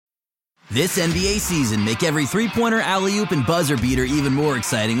This NBA season, make every three-pointer, alley-oop, and buzzer beater even more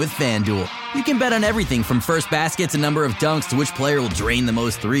exciting with FanDuel. You can bet on everything from first basket to number of dunks to which player will drain the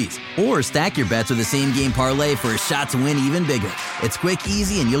most threes. Or stack your bets with a same-game parlay for a shot to win even bigger. It's quick,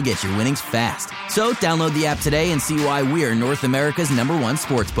 easy, and you'll get your winnings fast. So download the app today and see why we're North America's #1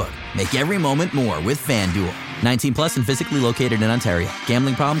 sportsbook. Make every moment more with FanDuel. 19 plus and physically located in Ontario.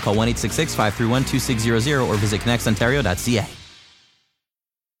 Gambling problem? Call 1-866-531-2600 or visit connectsontario.ca.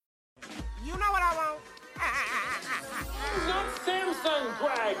 Not Samson,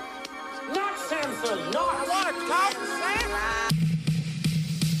 Greg! Not Samson! No, I want to talk to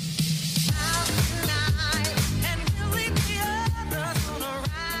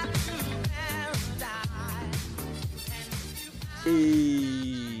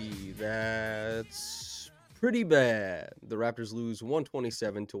Hey, that's pretty bad. The Raptors lose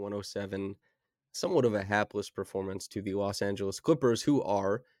 127-107. Somewhat of a hapless performance to the Los Angeles Clippers, who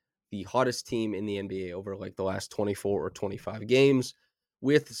are the hottest team in the NBA over like the last 24 or 25 games,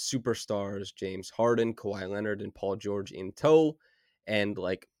 with superstars James Harden, Kawhi Leonard, and Paul George in tow, and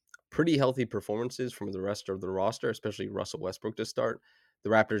like pretty healthy performances from the rest of the roster, especially Russell Westbrook to start. The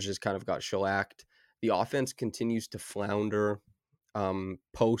Raptors just kind of got shellacked. The offense continues to flounder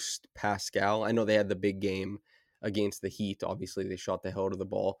post Pascal. I know they had the big game against the Heat. Obviously, they shot the hell out of the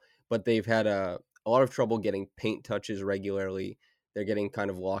ball, but they've had a lot of trouble getting paint touches regularly. They're getting kind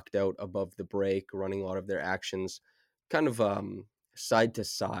of locked out above the break, running a lot of their actions kind of side to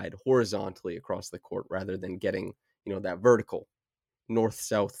side, horizontally across the court, rather than getting, that vertical. North,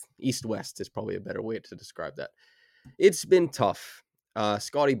 south, east, west is probably a better way to describe that. It's been tough.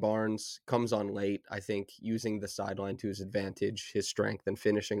 Scotty Barnes comes on late, I think, using the sideline to his advantage, his strength and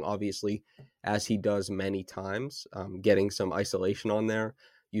finishing, obviously, as he does many times, getting some isolation on there,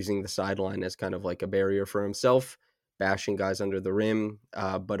 using the sideline as kind of like a barrier for himself, bashing guys under the rim,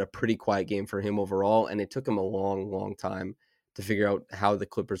 but a pretty quiet game for him overall, and it took him a long, long time to figure out how the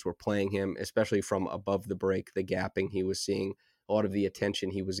Clippers were playing him, especially from above the break, the gapping he was seeing, a lot of the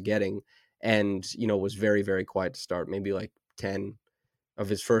attention he was getting, and, was very, very quiet to start, maybe like 10 of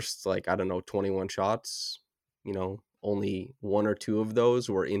his first, 21 shots, only one or two of those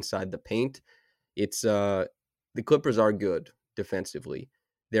were inside the paint. It's the Clippers are good defensively.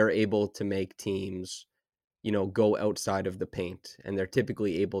 They're able to make teams, go outside of the paint, and they're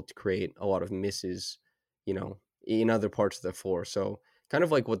typically able to create a lot of misses, in other parts of the floor. So kind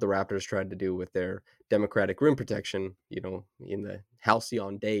of like what the Raptors tried to do with their democratic rim protection, in the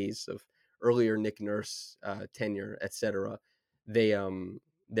halcyon days of earlier Nick Nurse tenure, etc.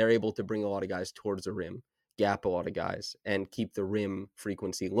 They're able to bring a lot of guys towards the rim, gap a lot of guys, and keep the rim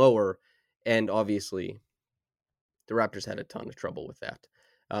frequency lower. And obviously, the Raptors had a ton of trouble with that.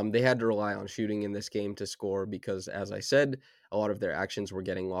 They had to rely on shooting in this game to score because, as I said, a lot of their actions were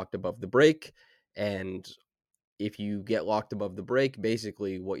getting locked above the break. And if you get locked above the break,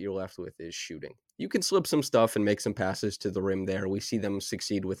 basically what you're left with is shooting. You can slip some stuff and make some passes to the rim there. We see them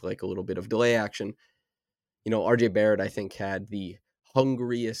succeed with like a little bit of delay action. RJ Barrett, I think, had the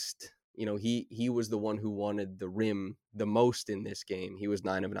hungriest, he was the one who wanted the rim the most in this game. He was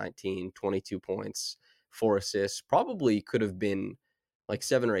 9 of 19, 22 points, 4 assists, probably could have been like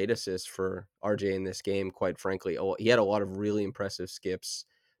 7 or 8 assists for RJ in this game, quite frankly. He had a lot of really impressive skips.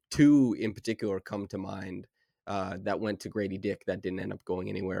 2 in particular come to mind that went to Grady Dick that didn't end up going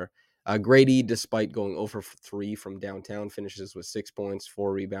anywhere. Grady, despite going over 3 from downtown, finishes with 6 points,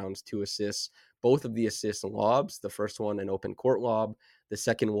 4 rebounds, 2 assists. Both of the assists lobs. The first one, an open court lob. The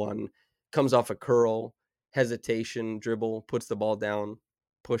second one comes off a curl, hesitation, dribble, puts the ball down,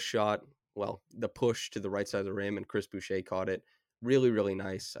 push shot. Well, the push to the right side of the rim, and Chris Boucher caught it. Really, really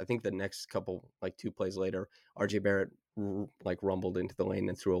nice. I think the next couple, 2 plays later, RJ Barrett rumbled into the lane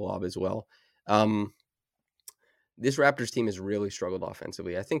and threw a lob as well. This Raptors team has really struggled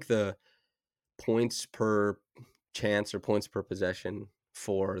offensively. I think the points per chance or points per possession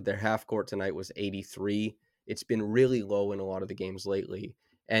for their half court tonight was 83. It's been really low in a lot of the games lately.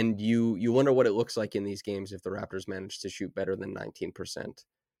 And you wonder what it looks like in these games if the Raptors manage to shoot better than 19%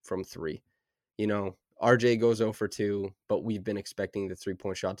 from 3. RJ goes 0 for 2, but we've been expecting the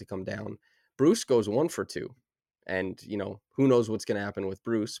 3-point shot to come down. Bruce goes 1 for 2. And, who knows what's going to happen with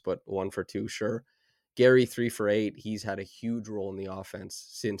Bruce, but 1 for 2, sure. Gary, 3 for 8. He's had a huge role in the offense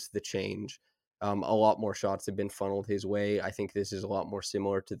since the change. A lot more shots have been funneled his way. I think this is a lot more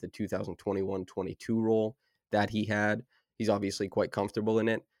similar to the 2021-22 role that he had. He's obviously quite comfortable in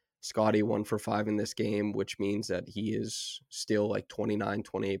it. Scotty 1 for 5 in this game, which means that he is still 29,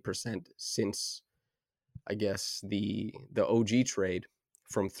 28% since, I guess, the OG trade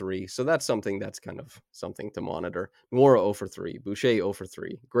from 3. So that's something that's kind of something to monitor. Nwora 0 for 3. Boucher 0 for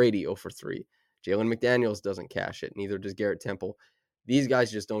 3. Grady 0 for 3. Jalen McDaniels doesn't cash it. Neither does Garrett Temple. These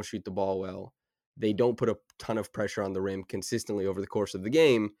guys just don't shoot the ball well. They don't put a ton of pressure on the rim consistently over the course of the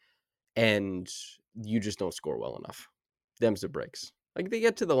game, and you just don't score well enough. Them's the breaks. Like, they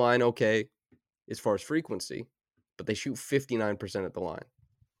get to the line okay as far as frequency, but they shoot 59% at the line.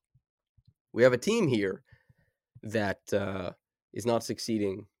 We have a team here that is not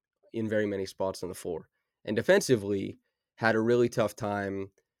succeeding in very many spots on the floor. And defensively, had a really tough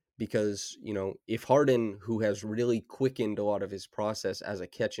time because, if Harden, who has really quickened a lot of his process as a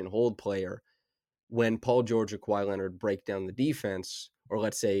catch and hold player, when Paul George or Kawhi Leonard break down the defense, or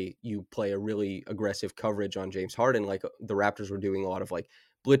let's say you play a really aggressive coverage on James Harden, like the Raptors were doing a lot of like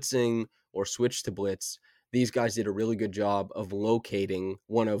blitzing or switch to blitz, these guys did a really good job of locating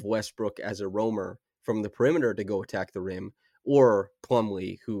one of Westbrook as a roamer from the perimeter to go attack the rim, or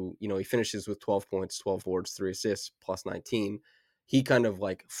Plumlee, who, he finishes with 12 points, 12 boards, 3 assists, plus 19. He kind of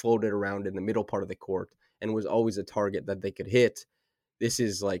like floated around in the middle part of the court and was always a target that they could hit. This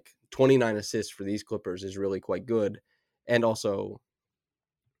is like 29 assists for these Clippers is really quite good. And also,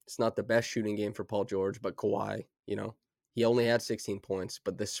 it's not the best shooting game for Paul George, but Kawhi, he only had 16 points,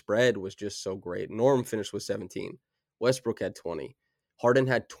 but the spread was just so great. Norm finished with 17. Westbrook had 20. Harden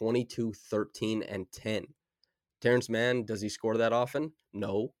had 22, 13, and 10. Terrence Mann, does he score that often?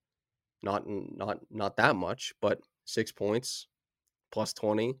 No, not that much, but 6 points, plus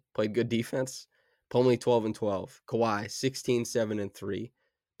 20, played good defense. Plumlee 12 and 12. Kawhi 16, 7 and 3.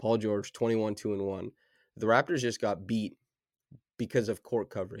 Paul George 21, 2 and 1. The Raptors just got beat because of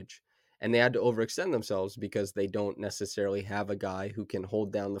court coverage, and they had to overextend themselves because they don't necessarily have a guy who can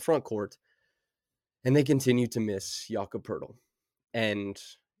hold down the front court, and they continue to miss Jakob Poeltl. And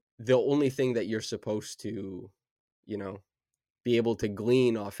the only thing that you're supposed to, be able to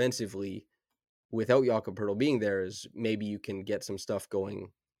glean offensively without Jakob Poeltl being there is maybe you can get some stuff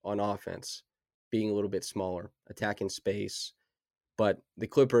going on offense, being a little bit smaller, attacking space. But the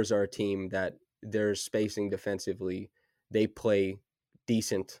Clippers are a team that they're spacing defensively. They play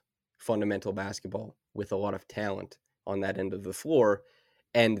decent fundamental basketball with a lot of talent on that end of the floor,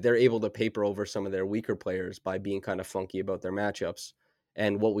 and they're able to paper over some of their weaker players by being kind of funky about their matchups.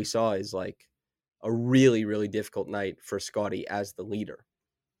 And what we saw is like a really, really difficult night for Scottie as the leader.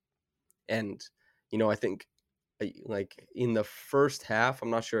 And, I think like in the first half,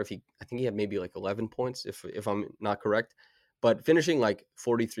 I'm not sure I think he had maybe like 11 points if I'm not correct, but finishing like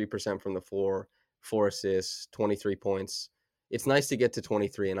 43% from the floor, 4 assists, 23 points. It's nice to get to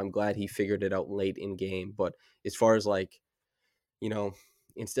 23, and I'm glad he figured it out late in game. But as far as like,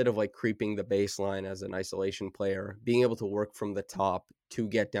 instead of like creeping the baseline as an isolation player, being able to work from the top to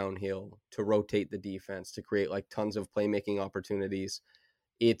get downhill, to rotate the defense, to create like tons of playmaking opportunities,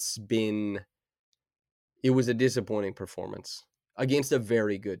 it was a disappointing performance against a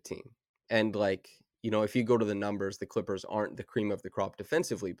very good team. And like, if you go to the numbers, the Clippers aren't the cream of the crop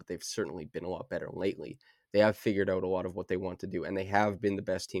defensively, but they've certainly been a lot better lately. They have figured out a lot of what they want to do, and they have been the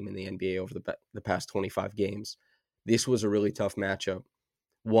best team in the NBA over the past 25 games. This was a really tough matchup,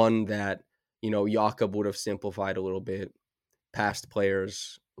 one that, Jakob would have simplified a little bit. Past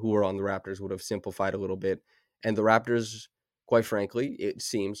players who were on the Raptors would have simplified a little bit. And the Raptors, quite frankly, it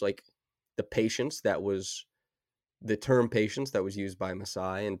seems like the term patience that was used by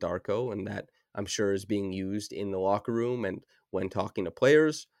Masai and Darko, and that I'm sure is being used in the locker room and when talking to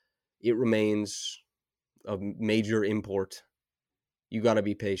players, it remains a major import. You got to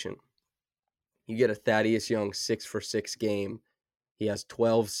be patient. You get a Thaddeus Young 6 for 6 game. He has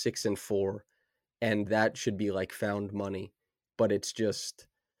 12, 6 and 4, and that should be like found money, but it's just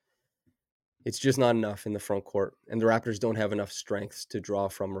not enough in the front court, and the Raptors don't have enough strengths to draw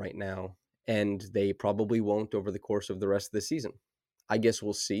from right now, and they probably won't over the course of the rest of the season. I guess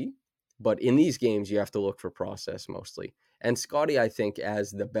we'll see, but in these games, you have to look for process mostly. And Scottie, I think, as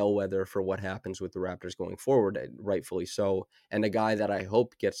the bellwether for what happens with the Raptors going forward, rightfully so, and a guy that I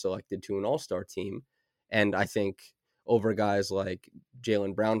hope gets selected to an all-star team, and I think over guys like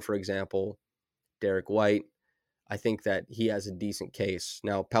Jaylen Brown, for example, Derek White, I think that he has a decent case.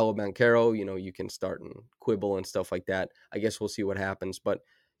 Now, Paolo Banchero, you can start and quibble and stuff like that. I guess we'll see what happens. But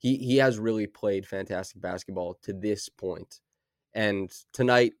he has really played fantastic basketball to this point. And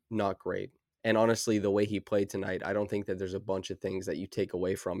tonight, not great. And honestly, the way he played tonight, I don't think that there's a bunch of things that you take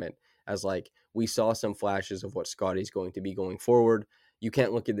away from it. As like, we saw some flashes of what Scottie's going to be going forward. You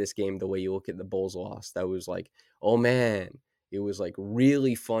can't look at this game the way you look at the Bulls loss. That was like, oh man, it was like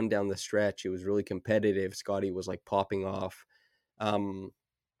really fun down the stretch. It was really competitive. Scottie was like popping off.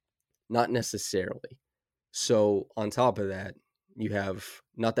 Not necessarily. So on top of that, you have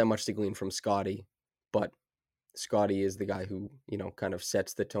not that much to glean from Scotty, but Scotty is the guy who, kind of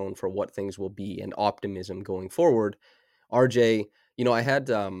sets the tone for what things will be and optimism going forward. RJ, I had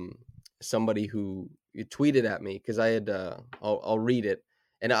somebody who tweeted at me because I had I'll read it,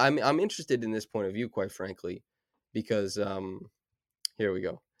 and I'm interested in this point of view, quite frankly, because here we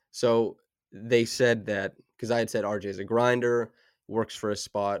go. So they said that because I had said RJ is a grinder, works for a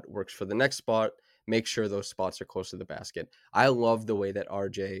spot, works for the next spot, make sure those spots are close to the basket. I love the way that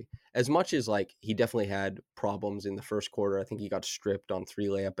RJ, as much as like he definitely had problems in the first quarter, I think he got stripped on 3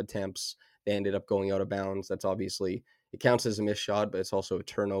 layup attempts. They ended up going out of bounds. That's obviously, it counts as a missed shot, but it's also a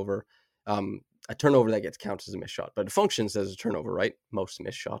turnover. A turnover that gets counts as a missed shot, but it functions as a turnover, right? Most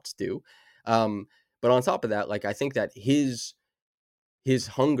missed shots do. But on top of that, like I think that his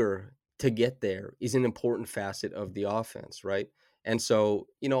hunger to get there is an important facet of the offense, right? And so,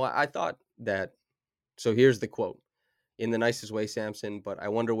 I thought that, so here's the quote. In the nicest way, Samson, but I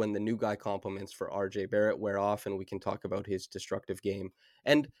wonder when the new guy compliments for RJ Barrett wear off and we can talk about his destructive game.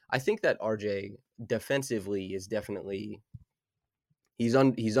 And I think that RJ defensively is definitely, he's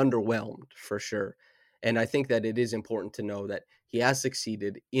underwhelmed for sure. And I think that it is important to know that he has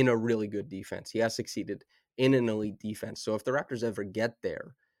succeeded in a really good defense. He has succeeded in an elite defense. So if the Raptors ever get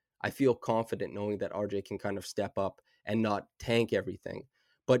there, I feel confident knowing that RJ can kind of step up and not tank everything.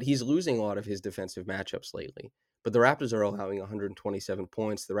 But he's losing a lot of his defensive matchups lately. But the Raptors are allowing 127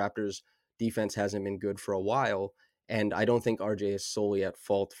 points. The Raptors defense hasn't been good for a while, and I don't think RJ is solely at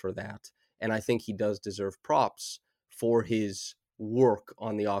fault for that. And I think he does deserve props for his work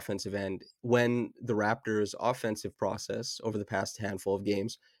on the offensive end when the Raptors' offensive process over the past handful of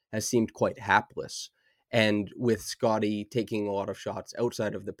games has seemed quite hapless. And with Scotty taking a lot of shots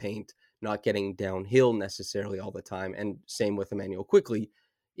outside of the paint, not getting downhill necessarily all the time, and same with Emmanuel Quickly,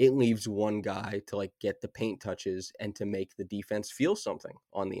 it leaves one guy to like get the paint touches and to make the defense feel something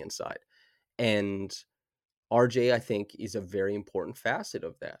on the inside. And RJ, I think, is a very important facet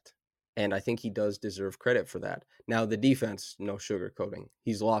of that. And I think he does deserve credit for that. Now, the defense, no sugarcoating.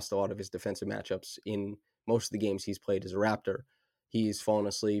 He's lost a lot of his defensive matchups in most of the games he's played as a Raptor. He's fallen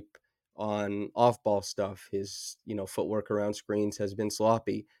asleep on off-ball stuff. His, footwork around screens has been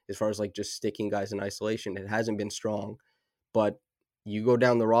sloppy as far as like just sticking guys in isolation. It hasn't been strong. But you go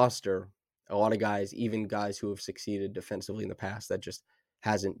down the roster, a lot of guys, even guys who have succeeded defensively in the past, that just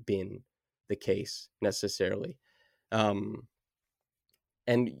hasn't been the case necessarily. And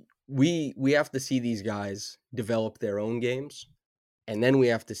we have to see these guys develop their own games, and then we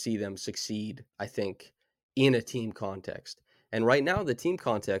have to see them succeed, I think, in a team context. And right now, the team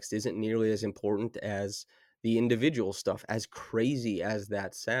context isn't nearly as important as the individual stuff, as crazy as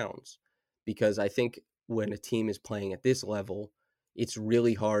that sounds. Because I think when a team is playing at this level, it's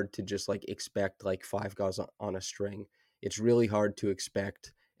really hard to just like expect like 5 guys on a string. It's really hard to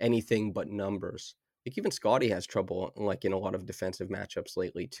expect anything but numbers. Like even Scotty has trouble like in a lot of defensive matchups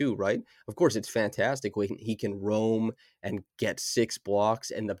lately too, right? Of course, it's fantastic when he can roam and get 6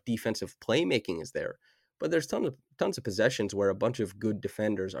 blocks and the defensive playmaking is there. But there's tons of possessions where a bunch of good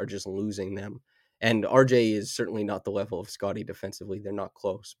defenders are just losing them. And RJ is certainly not the level of Scotty defensively. They're not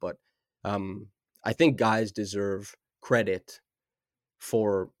close, but I think guys deserve credit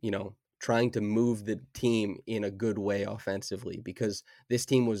for, trying to move the team in a good way offensively, because this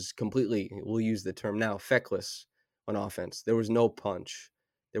team was completely, we'll use the term now, feckless on offense. There was no punch.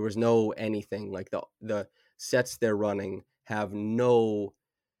 There was no anything. Like the sets they're running have no,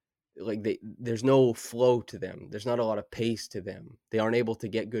 like there's no flow to them. There's not a lot of pace to them. They aren't able to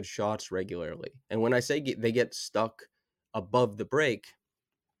get good shots regularly. And when I say they get stuck above the break,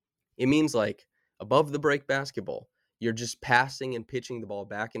 it means like above the break basketball, you're just passing and pitching the ball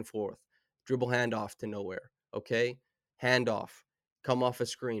back and forth. Dribble handoff to nowhere, okay? Handoff, come off a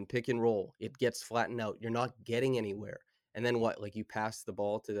screen, pick and roll. It gets flattened out. You're not getting anywhere. And then what? Like you pass the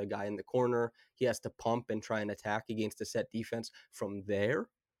ball to the guy in the corner. He has to pump and try and attack against a set defense. From there,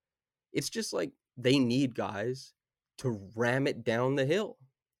 it's just like they need guys to ram it down the hill.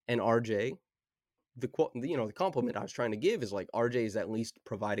 And RJ, the compliment I was trying to give is like RJ is at least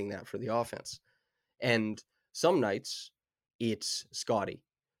providing that for the offense. And some nights it's Scotty.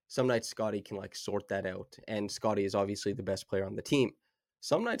 Some nights Scotty can like sort that out, and Scotty is obviously the best player on the team.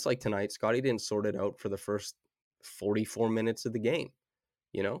 Some nights like tonight, Scotty didn't sort it out for the first 44 minutes of the game,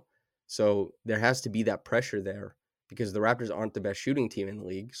 you know? So there has to be that pressure there because the Raptors aren't the best shooting team in the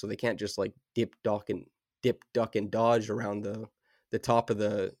league, so they can't just like dip, duck, and dodge around the top of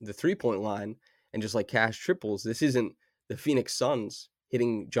the 3-point line and just like cash triples. This isn't the Phoenix Suns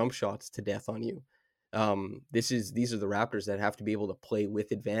hitting jump shots to death on you. These are the Raptors that have to be able to play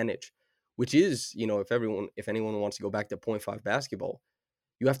with advantage, which is, if anyone wants to go back to 0.5 basketball,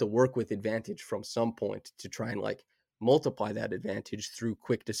 you have to work with advantage from some point to try and like multiply that advantage through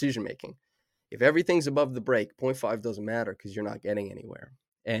quick decision making. If everything's above the break, 0.5 doesn't matter because you're not getting anywhere.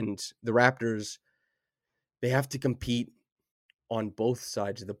 And the Raptors, they have to compete on both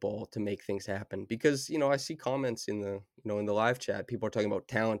sides of the ball to make things happen, because I see comments in the live chat, people are talking about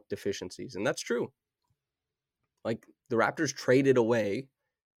talent deficiencies, and that's true. Like, the Raptors traded away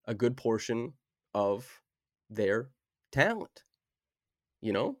a good portion of their talent,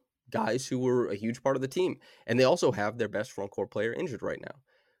 guys who were a huge part of the team, and they also have their best front court player injured right now.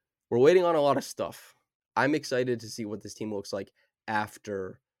 We're waiting on a lot of stuff. I'm excited to see what this team looks like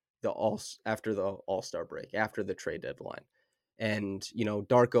after the All-Star break, after the trade deadline. And,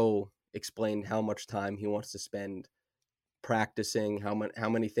 Darko explained how much time he wants to spend practicing, how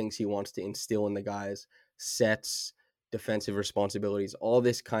many things he wants to instill in the guys, sets, defensive responsibilities, all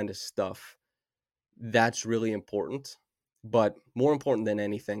this kind of stuff. That's really important. But more important than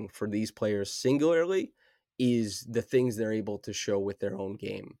anything for these players singularly is the things they're able to show with their own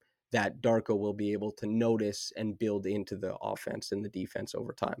game that Darko will be able to notice and build into the offense and the defense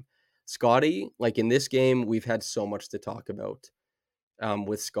over time. Scotty, like in this game, we've had so much to talk about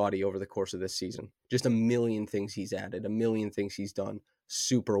with Scotty over the course of this season. Just a million things he's added, a million things he's done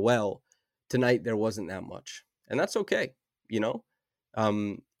super well. Tonight, there wasn't that much. And that's okay,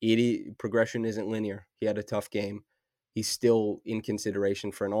 progression isn't linear. He had a tough game. He's still in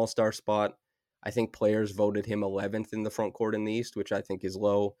consideration for an all-star spot. I think players voted him 11th in the front court in the East, which I think is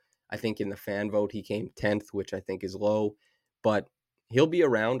low. I think in the fan vote, he came 10th, which I think is low. But he'll be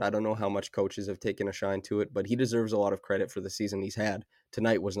around. I don't know how much coaches have taken a shine to it, but he deserves a lot of credit for the season he's had.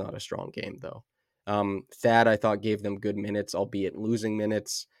 Tonight was not a strong game, though. Thad, I thought, gave them good minutes, albeit losing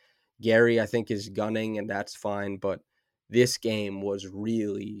minutes. Gary, I think, is gunning, and that's fine. But this game was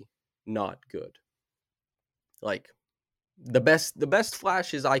really not good. Like, the best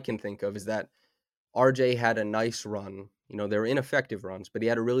flashes I can think of is that RJ had a nice run. They were ineffective runs, but he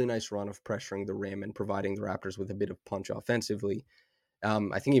had a really nice run of pressuring the rim and providing the Raptors with a bit of punch offensively.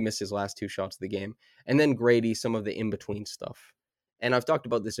 I think he missed his last 2 shots of the game. And then Grady, some of the in-between stuff. And I've talked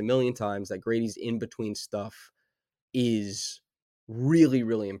about this a million times, that Grady's in-between stuff is really,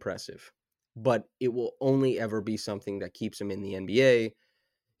 really impressive. But it will only ever be something that keeps him in the NBA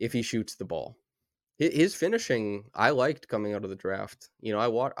if he shoots the ball. His finishing, I liked coming out of the draft. I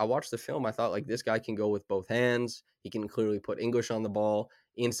watched the film. I thought, like, this guy can go with both hands. He can clearly put English on the ball,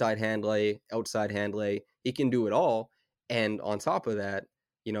 inside hand lay, outside hand lay. He can do it all. And on top of that,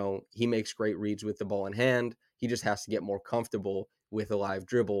 he makes great reads with the ball in hand. He just has to get more comfortable with a live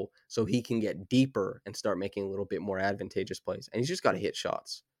dribble so he can get deeper and start making a little bit more advantageous plays. And he's just got to hit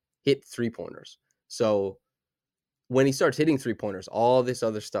shots, hit 3-pointers. So when he starts hitting 3-pointers, all this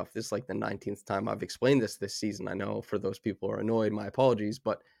other stuff, this is like the 19th time I've explained this season. I know for those people who are annoyed, my apologies.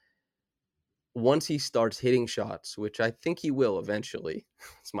 But once he starts hitting shots, which I think he will eventually,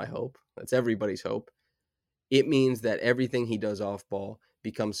 it's my hope, that's everybody's hope, it means that everything he does off ball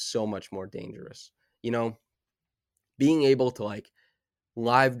becomes so much more dangerous. Being able to like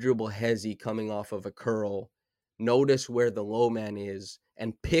live dribble Hezzy coming off of a curl, notice where the low man is,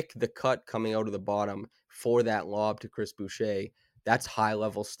 and pick the cut coming out of the bottom for that lob to Chris Boucher, that's high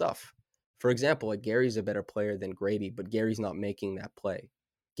level stuff. For example, like, Gary's a better player than Grady, but Gary's not making that play.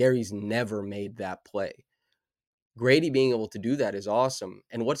 Gary's never made that play. Grady being able to do that is awesome.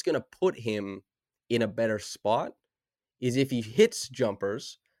 And what's going to put him in a better spot is if he hits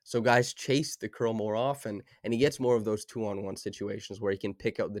jumpers, so guys chase the curl more often, and he gets more of those 2-on-1 situations where he can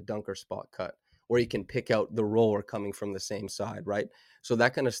pick out the dunker spot cut, or he can pick out the roller coming from the same side, right? So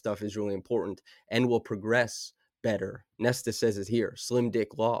that kind of stuff is really important and will progress better. Nesta says it here, slim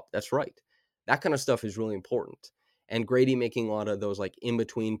dick lob. That's right. That kind of stuff is really important. And Grady making a lot of those like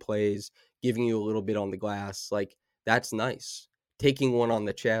in-between plays, giving you a little bit on the glass, like, that's nice. Taking one on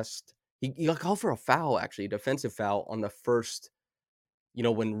the chest. He called for a foul, actually, a defensive foul on the first,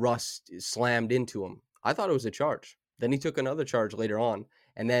 when Russ slammed into him. I thought it was a charge. Then he took another charge later on.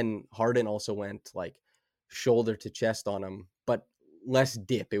 And then Harden also went like shoulder to chest on him, but less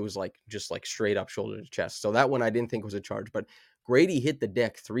dip. It was like just like straight up shoulder to chest. So that one I didn't think was a charge, but Grady hit the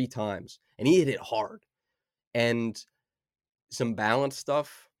deck 3 times and he hit it hard. And some balance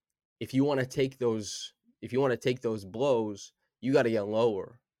stuff. If you want to take those blows, you got to get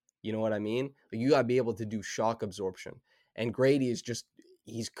lower. You know what I mean? You got to be able to do shock absorption. And Grady is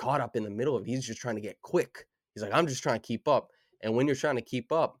he's caught up in the middle of it. He's just trying to get quick. He's like, I'm just trying to keep up. And when you're trying to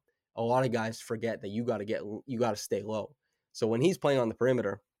keep up, a lot of guys forget that you got to stay low. So when he's playing on the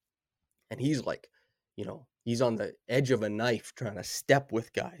perimeter and he's like, he's on the edge of a knife trying to step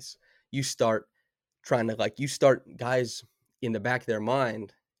with guys, you start trying to you start guys in the back of their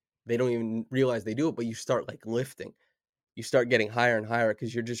mind, they don't even realize they do it, but you start lifting. You start getting higher and higher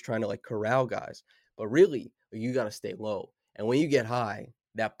because you're just trying to corral guys. But really, you got to stay low. And when you get high,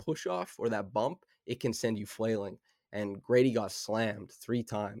 that push off or that bump, it can send you flailing. And Grady got slammed 3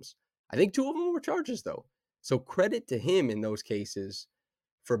 times. I think 2 of them were charges, though. So credit to him in those cases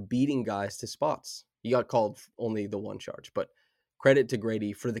for beating guys to spots. He got called only the 1 charge, but credit to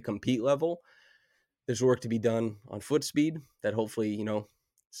Grady for the compete level. There's work to be done on foot speed that hopefully,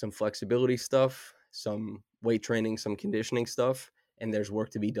 some flexibility stuff, some weight training, some conditioning stuff, and there's work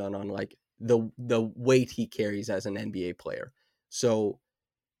to be done on the weight he carries as an NBA player. So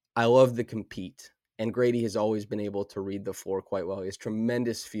I love the compete, and Grady has always been able to read the floor quite well. He has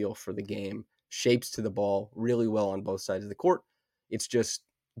tremendous feel for the game, shapes to the ball really well on both sides of the court. It's just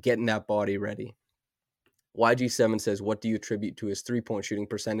getting that body ready. YG7 says, what do you attribute to his 3-point shooting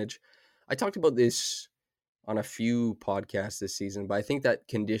percentage? I talked about this on a few podcasts this season, but I think that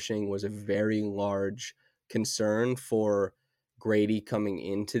conditioning was a very large concern for Grady coming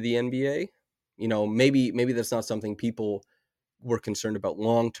into the NBA. Maybe that's not something people were concerned about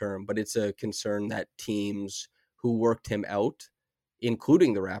long term, but it's a concern that teams who worked him out,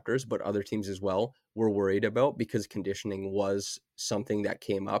 including the Raptors, but other teams as well, were worried about because conditioning was something that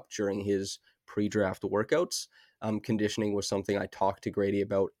came up during his pre-draft workouts. Conditioning was something I talked to Grady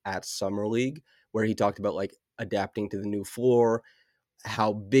about at Summer League, where he talked about adapting to the new floor,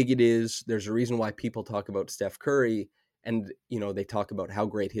 how big it is. There's a reason why people talk about Steph Curry and, they talk about how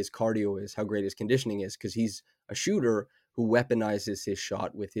great his cardio is, how great his conditioning is, because he's a shooter who weaponizes his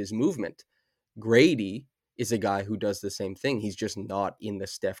shot with his movement. Grady is a guy who does the same thing. He's just not in the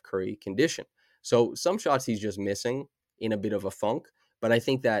Steph Curry condition. So some shots he's just missing in a bit of a funk, but I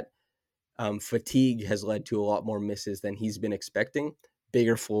think that fatigue has led to a lot more misses than he's been expecting.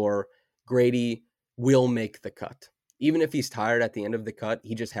 Bigger floor. Grady will make the cut. Even if he's tired at the end of the cut,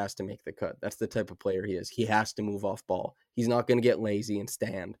 he just has to make the cut. That's the type of player he is. He has to move off ball. He's not going to get lazy and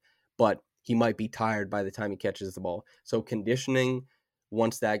stand, but he might be tired by the time he catches the ball. So conditioning,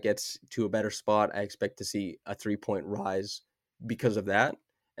 once that gets to a better spot, I expect to see a 3-point rise because of that.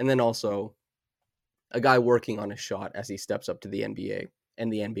 And then also a guy working on his shot as he steps up to the NBA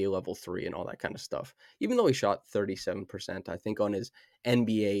and the NBA level 3 and all that kind of stuff. Even though he shot 37%, I think, on his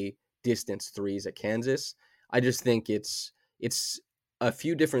NBA distance threes at Kansas, I just think it's a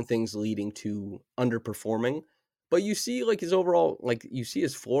few different things leading to underperforming. But you see his overall, you see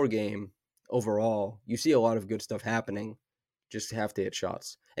his floor game overall, you see a lot of good stuff happening. Just have to hit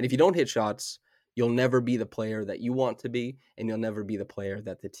shots. And if you don't hit shots, you'll never be the player that you want to be, and you'll never be the player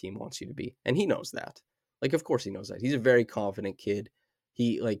that the team wants you to be. And he knows that. Of course he knows that. He's a very confident kid.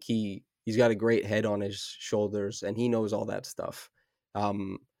 He's got a great head on his shoulders, and he knows all that stuff.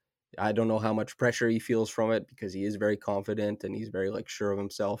 I don't know how much pressure he feels from it because he is very confident and he's very sure of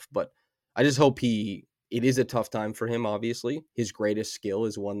himself. But I just hope it is a tough time for him. Obviously, his greatest skill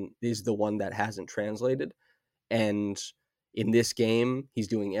is the one that hasn't translated, and in this game, he's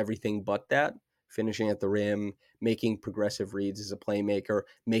doing everything but that. Finishing at the rim, making progressive reads as a playmaker,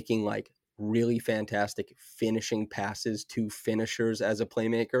 making really fantastic finishing passes to finishers as a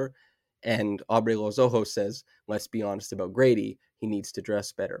playmaker. And Aubrey Los Ojos says, let's be honest about Grady. He needs to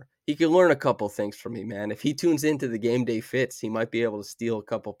dress better. He can learn a couple things from me, man. If he tunes into the Game Day Fits, he might be able to steal a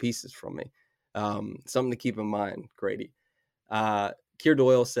couple pieces from me. Something to keep in mind, Grady. Keir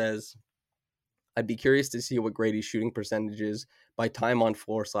Doyle says, I'd be curious to see what Grady's shooting percentage is by time on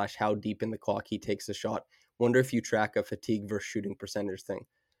floor / how deep in the clock he takes a shot. Wonder if you track a fatigue versus shooting percentage thing.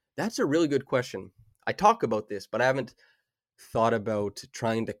 That's a really good question. I talk about this, but I haven't thought about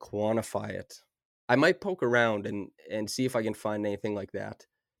trying to quantify it. I might poke around and see if I can find anything like that.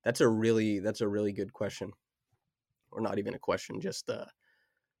 That's a really good question. Or not even a question, just a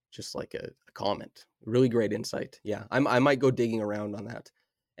comment. Really great insight. Yeah, I might go digging around on that.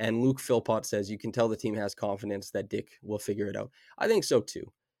 And Luke Philpott says, you can tell the team has confidence that Dick will figure it out. I think so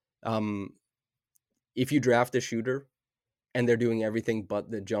too. If you draft a shooter and they're doing everything but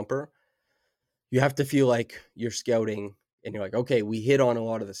the jumper, you have to feel like you're scouting and you're okay, we hit on a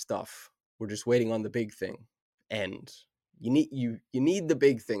lot of the stuff. We're just waiting on the big thing. And you need the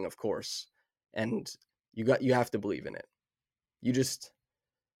big thing, of course. And you have to believe in it. You just,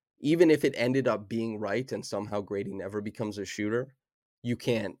 even if it ended up being right and somehow Grady never becomes a shooter, you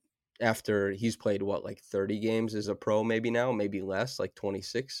can't, after he's played 30 games as a pro, maybe now, maybe less,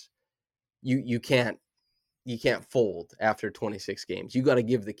 26. You can't fold after 26 games. You got to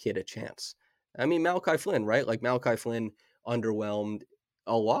give the kid a chance. I mean, Malachi Flynn, right? Malachi Flynn underwhelmed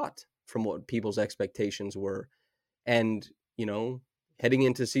a lot from what people's expectations were. And, heading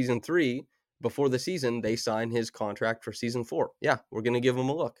into season 3, before the season, they signed his contract for season 4. Yeah, we're going to give him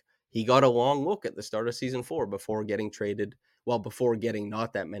a look. He got a long look at the start of season 4 before getting traded. Well, before getting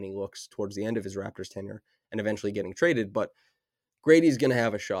not that many looks towards the end of his Raptors tenure and eventually getting traded. But Grady's going to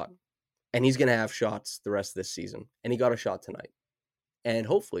have a shot, and he's going to have shots the rest of this season. And he got a shot tonight. And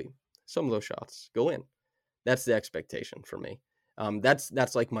hopefully some of those shots go in. That's the expectation for me.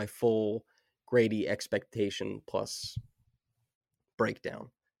 That's like my full Grady expectation plus breakdown.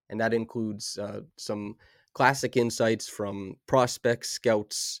 And that includes some classic insights from prospects,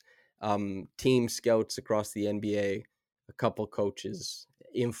 scouts, team scouts across the NBA, a couple coaches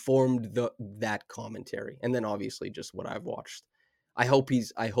informed that commentary, and then obviously just what I've watched. I hope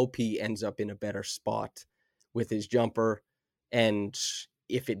he ends up in a better spot with his jumper, and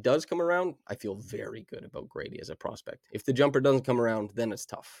if it does come around, I feel very good about Grady as a prospect. If the jumper doesn't come around, then it's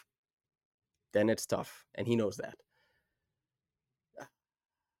tough. And he knows that.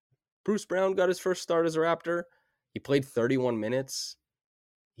 Bruce Brown got his first start as a Raptor. He played 31 minutes.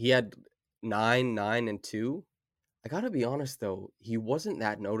 He had 9, 9, and 2. I gotta be honest, though, he wasn't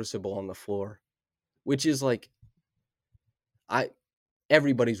that noticeable on the floor, which is like,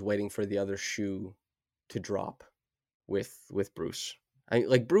 everybody's waiting for the other shoe to drop with Bruce.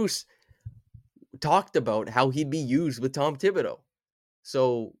 Bruce talked about how he'd be used with Tom Thibodeau.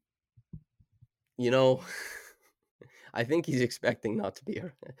 So, I think he's expecting not to be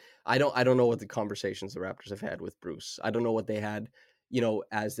here. I don't know what the conversations the Raptors have had with Bruce. I don't know what they had,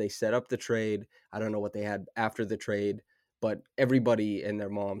 as they set up the trade. I don't know what they had after the trade, but everybody and their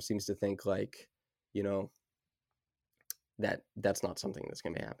mom seems to think like, that's not something that's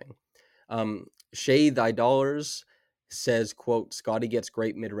going to be happening. Shay Thy Dollars says, quote, Scotty gets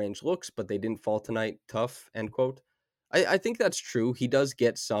great mid-range looks, but they didn't fall tonight. Tough, end quote. I think that's true. He does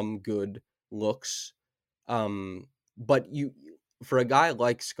get some good looks. But for a guy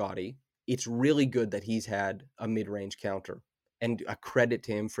like Scotty, it's really good that he's had a mid-range counter, and a credit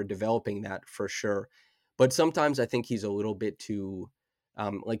to him for developing that for sure. But sometimes I think he's a little bit too,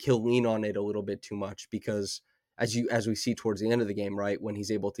 he'll lean on it a little bit too much, because as we see towards the end of the game, right, when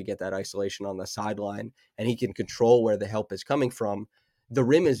he's able to get that isolation on the sideline and he can control where the help is coming from, the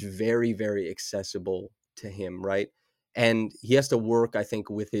rim is very, very accessible to him, right? And he has to work, I think,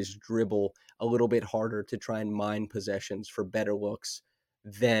 with his dribble a little bit harder to try and mine possessions for better looks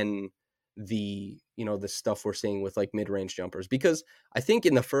than the stuff we're seeing with like mid-range jumpers. Because I think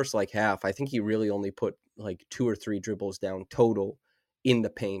in the first half, I think he really only put 2 or 3 dribbles down total in the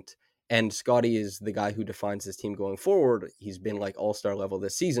paint. And Scotty is the guy who defines this team going forward. He's been all-star level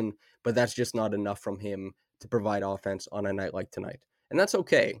this season, but that's just not enough from him to provide offense on a night like tonight. And that's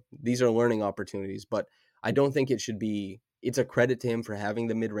okay. These are learning opportunities, but I don't think it's a credit to him for having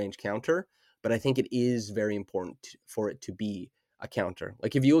the mid-range counter, but I think it is very important for it to be a counter.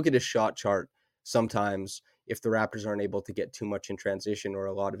 If you look at his shot chart, sometimes if the Raptors aren't able to get too much in transition or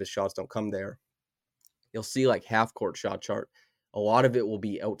a lot of his shots don't come there, you'll see half-court shot chart. A lot of it will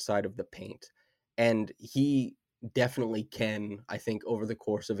be outside of the paint. And he definitely can, I think, over the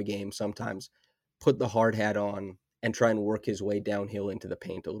course of a game, sometimes put the hard hat on and try and work his way downhill into the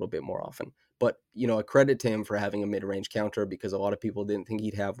paint a little bit more often. But, a credit to him for having a mid-range counter, because a lot of people didn't think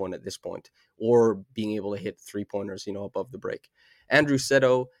he'd have one at this point, or being able to hit 3-pointers, above the break. Andrew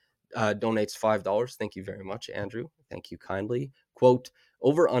Seto donates $5. Thank you very much, Andrew. Thank you kindly. Quote,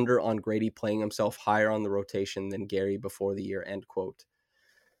 over under on Grady playing himself higher on the rotation than Gary before the year, end quote.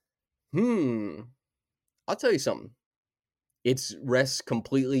 I'll tell you something. It rests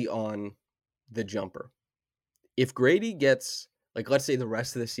completely on the jumper. If Grady gets, let's say the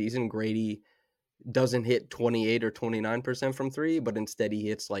rest of the season, Grady doesn't hit 28 or 29% from 3, but instead he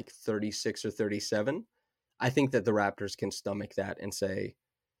hits 36 or 37, I think that the Raptors can stomach that and say,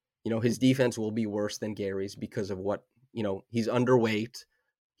 his defense will be worse than Gary's because of what, he's underweight.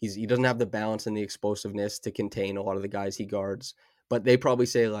 He doesn't have the balance and the explosiveness to contain a lot of the guys he guards. But they probably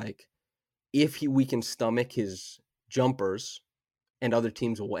say, if we can stomach his jumpers and other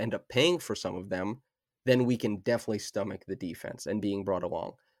teams will end up paying for some of them, then we can definitely stomach the defense and being brought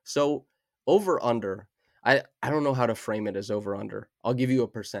along. So over under, I don't know how to frame it as over under. I'll give you a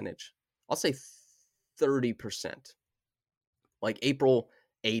percentage. I'll say 30%. April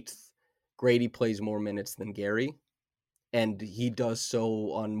 8th, Grady plays more minutes than Gary, and he does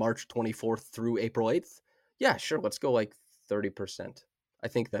so on March 24th through April 8th. Yeah, sure, let's go 30%. I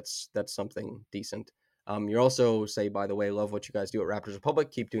think that's something decent. You're also say, by the way, love what you guys do at Raptors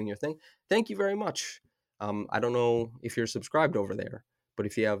Republic. Keep doing your thing. Thank you very much. I don't know if you're subscribed over there, but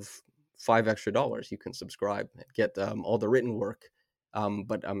if you have $5 extra, you can subscribe and get all the written work.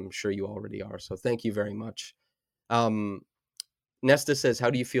 But I'm sure you already are. So thank you very much. Nesta says, how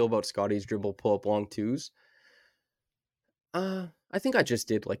do you feel about Scotty's dribble pull-up long twos? I think I just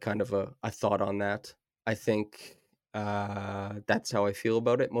did like kind of a thought on that. I think that's how I feel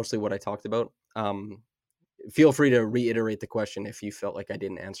about it. Mostly what I talked about. Feel free to reiterate the question if you felt like I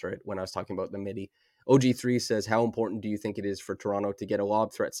didn't answer it when I was talking about the midi. OG3 says, how important do you think it is for Toronto to get a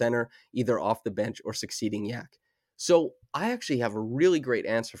lob threat center, either off the bench or succeeding Yak? So I actually have a really great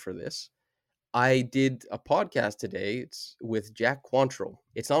answer for this. I did a podcast today. It's with Jack Quantrill.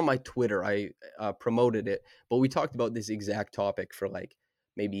 It's on my Twitter. I promoted it, but we talked about this exact topic for like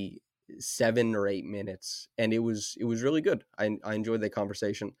maybe 7 or 8 minutes, and it was really good. I enjoyed the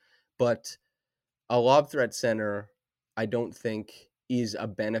conversation, but a lob threat center, I don't think is a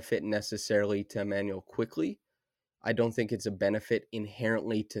benefit necessarily to Emmanuel quickly. I don't think it's a benefit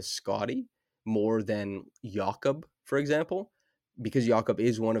inherently to Scotty more than Jakob, for example, because Jakob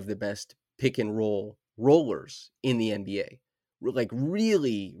is one of the best pick and roll rollers in the NBA. Like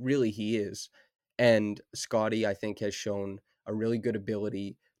really, really he is. And Scotty, I think, has shown a really good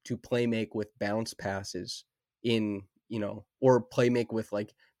ability to play make with bounce passes in, or play make with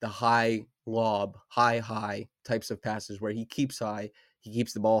like the high lob, high types of passes where he keeps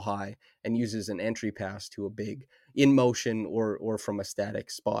the ball high and uses an entry pass to a big in motion or from a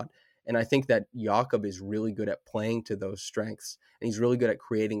static spot. And I think that Jakob is really good at playing to those strengths, and he's really good at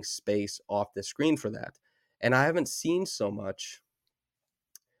creating space off the screen for that. And I haven't seen so much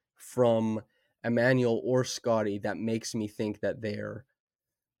from Emmanuel or Scotty that makes me think that they're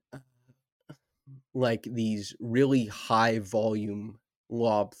like these really high volume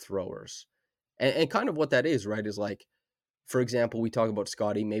lob throwers. And kind of what that is, right, is like, for example, we talk about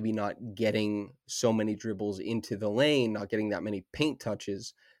Scotty maybe not getting so many dribbles into the lane, not getting that many paint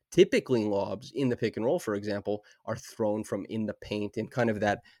touches. Typically, lobs in the pick and roll, for example, are thrown from in the paint in kind of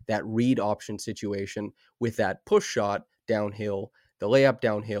that read option situation with that push shot downhill, the layup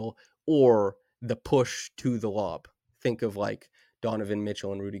downhill, or the push to the lob. Think of like Donovan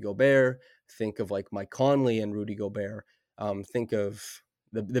Mitchell and Rudy Gobert. Think of like Mike Conley and Rudy Gobert. Think of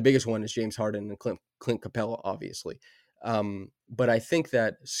the biggest one is James Harden and Clint Capella, obviously. But I think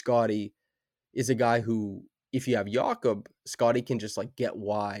that Scotty is a guy who, if you have Jakob, Scotty can just like get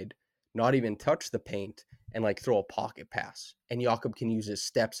wide, not even touch the paint, and like throw a pocket pass. And Jakob can use his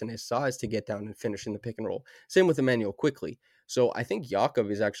steps and his size to get down and finish in the pick and roll. Same with Emmanuel quickly. So I think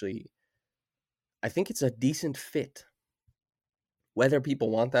Jakob is actually, I think it's a decent fit. Whether people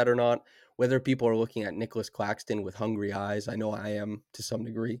want that or not, whether people are looking at Nicholas Claxton with hungry eyes, I know I am to some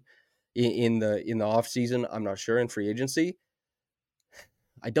degree in the off season. I'm not sure in free agency.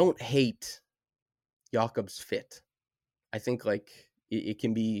 I don't hate Jakob's fit. I think like it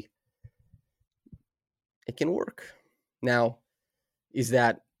can work. Now, is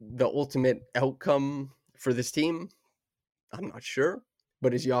that the ultimate outcome for this team? I'm not sure.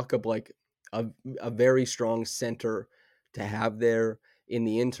 But is Jakob like a very strong center to have there in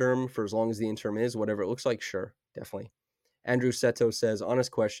the interim for as long as the interim is, whatever it looks like? Sure, definitely. Andrew Seto says,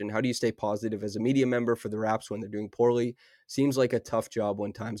 honest question, how do you stay positive as a media member for the Raps when they're doing poorly? Seems like a tough job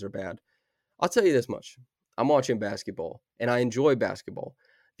when times are bad. I'll tell you this much. I'm watching basketball, and I enjoy basketball.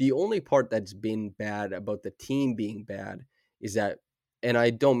 The only part that's been bad about the team being bad is that, and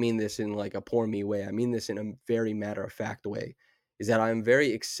I don't mean this in like a poor me way, I mean this in a very matter-of-fact way, is that I'm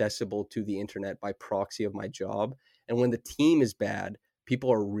very accessible to the internet by proxy of my job. And when the team is bad,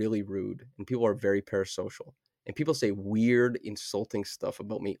 people are really rude, and people are very parasocial. And people say weird, insulting stuff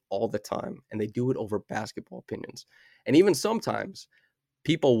about me all the time, and they do it over basketball opinions. And even sometimes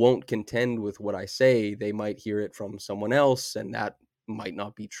people won't contend with what I say. They might hear it from someone else, and that might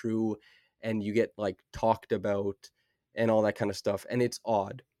not be true. And you get like talked about and all that kind of stuff. And it's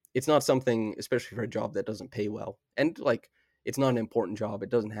odd. It's not something, especially for a job that doesn't pay well. And like, it's not an important job.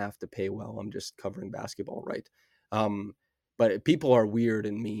 It doesn't have to pay well. I'm just covering basketball, right? But people are weird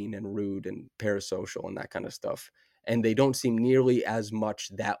and mean and rude and parasocial and that kind of stuff. And they don't seem nearly as much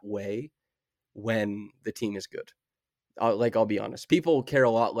that way when the team is good. I'll be honest. People care a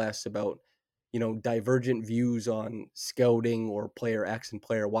lot less about, divergent views on scouting or player X and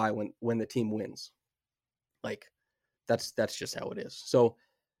player Y when the team wins. Like that's just how it is. So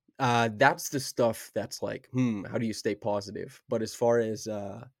that's the stuff that's like, how do you stay positive? But as far as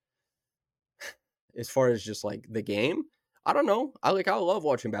just like the game, I don't know. I love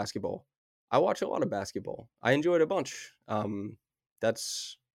watching basketball. I watch a lot of basketball. I enjoy it a bunch.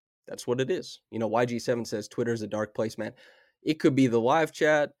 That's what it is. YG7 says Twitter's a dark place, man. It could be the live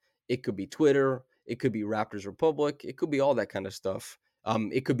chat, it could be Twitter, it could be Raptors Republic, it could be all that kind of stuff.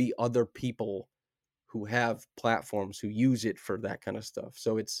 It could be other people who have platforms who use it for that kind of stuff.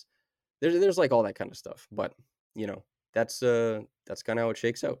 So there's like all that kind of stuff. But that's kind of how it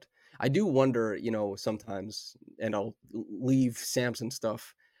shakes out. I do wonder, sometimes, and I'll leave Samson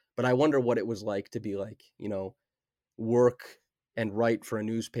stuff, but I wonder what it was like to be like, work and write for a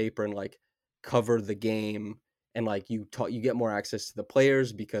newspaper and like cover the game, and like you get more access to the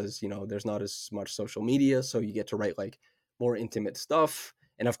players because there's not as much social media, so you get to write like more intimate stuff.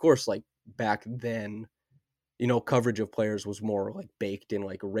 And of course, like back then, coverage of players was more like baked in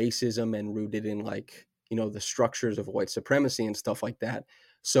like racism and rooted in like, the structures of white supremacy and stuff like that.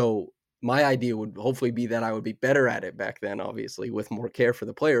 So my idea would hopefully be that I would be better at it back then, obviously, with more care for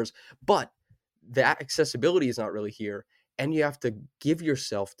the players. But that accessibility is not really here. And you have to give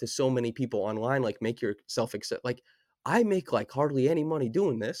yourself to so many people online, like make yourself accept. Like I make like hardly any money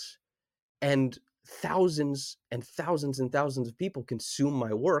doing this, and thousands and thousands and thousands of people consume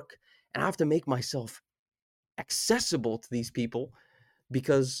my work, and I have to make myself accessible to these people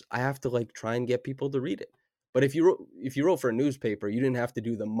because I have to like try and get people to read it. But if you wrote for a newspaper, you didn't have to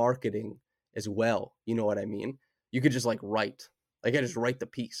do the marketing as well. You know what I mean? You could just like write. Like I just write the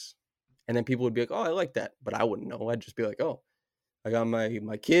piece. And then people would be like, "Oh, I like that." But I wouldn't know. I'd just be like, "Oh, I got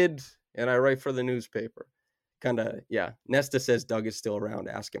my kid and I write for the newspaper." Kind of, yeah. Nesta says Doug is still around.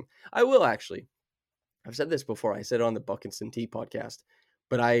 Ask him. I will actually. I've said this before. I said it on the Buckinson Tea podcast,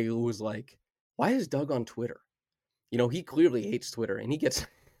 but I was like, "Why is Doug on Twitter?" He clearly hates Twitter, and he gets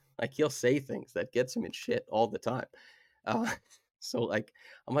like he'll say things that gets him in shit all the time. Uh, so like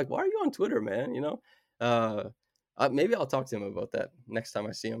I'm like, why are you on Twitter, man? Uh, maybe I'll talk to him about that next time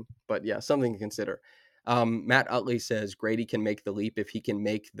I see him. But yeah, something to consider. Matt Utley says Grady can make the leap if he can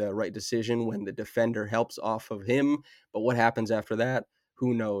make the right decision when the defender helps off of him. But what happens after that?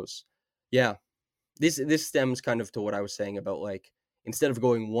 Who knows? Yeah, this stems kind of to what I was saying about like instead of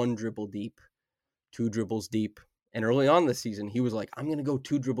going one dribble deep, two dribbles deep. And early on this season, he was like, I'm going to go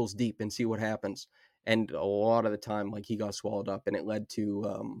two dribbles deep and see what happens. And a lot of the time, like he got swallowed up, and it led to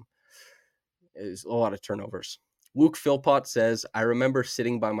a lot of turnovers. Luke Philpott says, I remember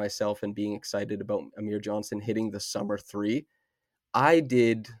sitting by myself and being excited about Amir Johnson hitting the summer three. I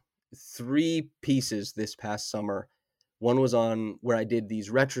did 3 pieces this past summer. One was on where I did these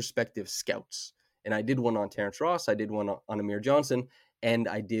retrospective scouts, and I did one on Terrence Ross, I did one on Amir Johnson, and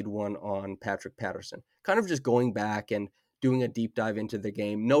I did one on Patrick Patterson. Kind of just going back and doing a deep dive into the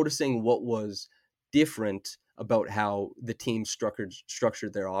game, noticing what was different about how the team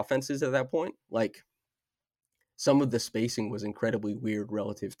structured their offenses at that point. Like some of the spacing was incredibly weird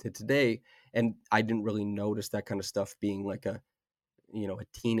relative to today, and I didn't really notice that kind of stuff being like a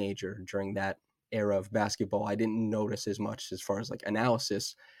teenager during that era of basketball. I didn't notice as much as far as like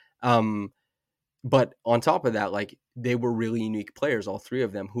analysis. But on top of that, like they were really unique players, all 3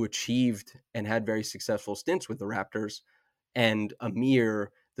 of them, who achieved and had very successful stints with the Raptors. And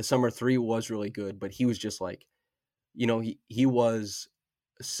Amir, the summer 3 was really good, but he was just like, he was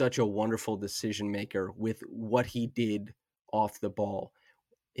such a wonderful decision maker with what he did off the ball.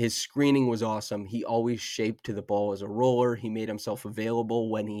 His screening was awesome. He always shaped to the ball as a roller. He made himself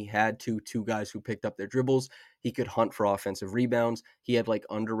available when he had two guys who picked up their dribbles. He could hunt for offensive rebounds. He had like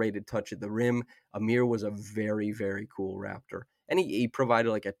underrated touch at the rim. Amir was a very, very cool Raptor. And he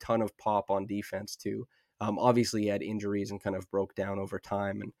provided like a ton of pop on defense too. Obviously, he had injuries and kind of broke down over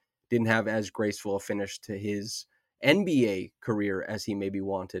time and didn't have as graceful a finish to his NBA career as he maybe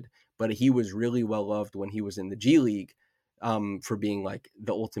wanted. But he was really well loved when he was in the G League, for being like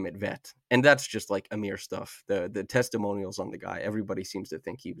the ultimate vet. And that's just like Amir stuff. The testimonials on the guy, everybody seems to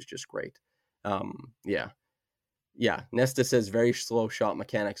think he was just great. Yeah. Nesta says very slow shot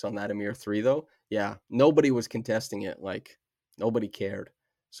mechanics on that Amir 3 though. Yeah. Nobody was contesting it. Like nobody cared.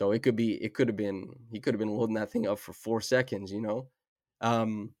 So he could have been loading that thing up for 4 seconds,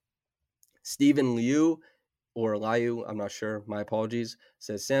 Stephen Liu or Liu, I'm not sure. My apologies.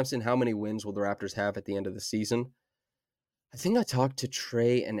 Says Samson, how many wins will the Raptors have at the end of the season? I think I talked to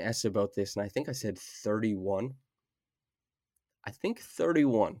Trey and S about this, and I think I said 31. I think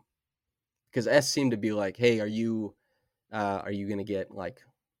 31, because S seemed to be like, "Hey, are you gonna get like,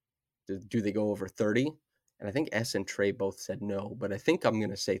 do they go over 30?" And I think S and Trey both said no, but I think I'm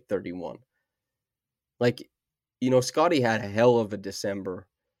gonna say 31. Like, Scotty had a hell of a December,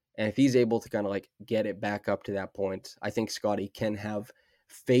 and if he's able to kind of like get it back up to that point, I think Scotty can have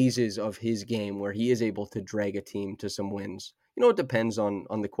phases of his game where he is able to drag a team to some wins. It depends on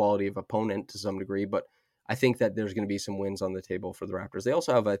the quality of opponent to some degree, but I think that there's going to be some wins on the table for the Raptors. They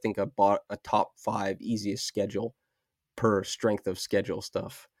also have, I think, a top 5 easiest schedule per strength of schedule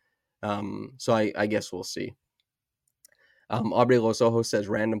stuff. So I guess we'll see. Aubrey Los Ojos says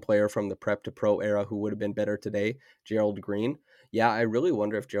random player from the prep to pro era who would have been better today, Gerald Green. Yeah, I really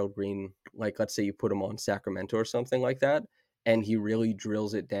wonder if Gerald Green like let's say you put him on Sacramento or something like that, and he really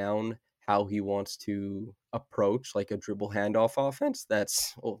drills it down how he wants to approach like a dribble handoff offense.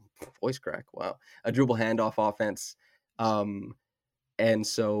 That's voice crack. Wow. A dribble handoff offense. Um, and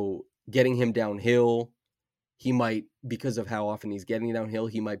so getting him downhill, he might, because of how often he's getting downhill,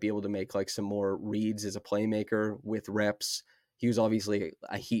 he might be able to make like some more reads as a playmaker with reps. He was obviously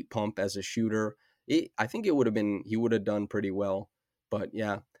a heat pump as a shooter. I think he would have done pretty well. But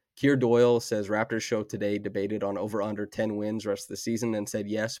yeah, Keir Doyle says Raptors show today debated on over under 10 wins rest of the season and said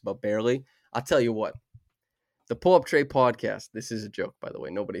yes, but barely. I'll tell you what, the Pull Up Tray podcast, this is a joke, by the way.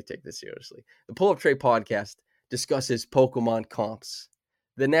 Nobody take this seriously. The Pull Up Tray podcast discusses Pokemon comps.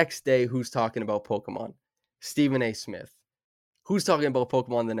 The next day, who's talking about Pokemon? Stephen A. Smith. Who's talking about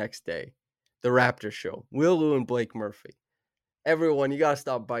Pokemon the next day? The Raptor Show. Will Lou and Blake Murphy. Everyone, you got to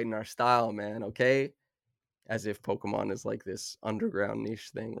stop biting our style, man, okay? As if Pokemon is like this underground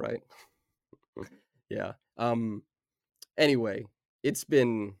niche thing, right? Yeah. Anyway, it's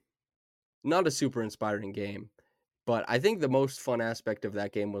been not a super inspiring game, but I think the most fun aspect of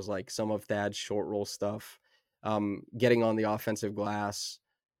that game was like some of Thad's short roll stuff, getting on the offensive glass,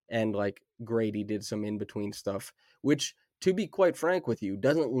 and like Grady did some in between stuff, which, to be quite frank with you,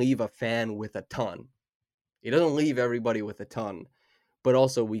 doesn't leave a fan with a ton. It doesn't leave everybody with a ton. But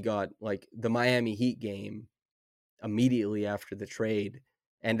also we got like the Miami Heat game immediately after the trade,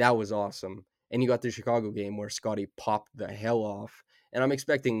 and that was awesome. And you got the Chicago game where Scotty popped the hell off, and I'm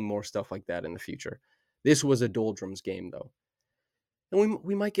expecting more stuff like that in the future. This was a doldrums game though, and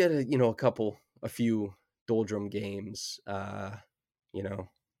we might get a few doldrum games,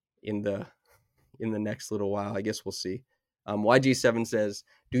 in the next little while. I guess we'll see. YG7 says,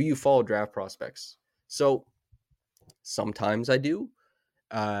 "Do you follow draft prospects?" So sometimes I do.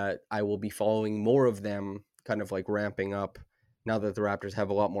 I will be following more of them, kind of like ramping up now that the Raptors have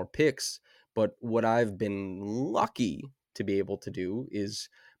a lot more picks. But what I've been lucky to be able to do is,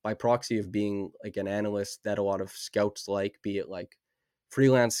 by proxy of being like an analyst that a lot of scouts like, be it like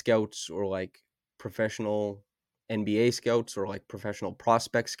freelance scouts or like professional NBA scouts or like professional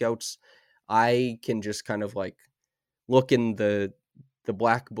prospect scouts, I can just kind of like look in the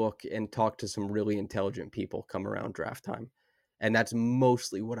black book and talk to some really intelligent people come around draft time. And that's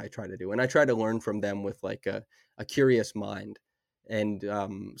mostly what I try to do. And I try to learn from them with like a curious mind. And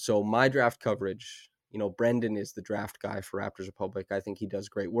so my draft coverage, Brendan is the draft guy for Raptors Republic. I think he does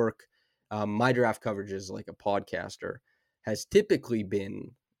great work. My draft coverage is like a podcaster, has typically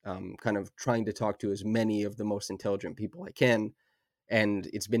been kind of trying to talk to as many of the most intelligent people I can. And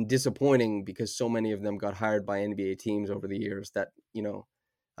it's been disappointing because so many of them got hired by NBA teams over the years that,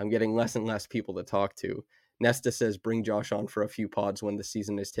 I'm getting less and less people to talk to. Nesta says, bring Josh on for a few pods when the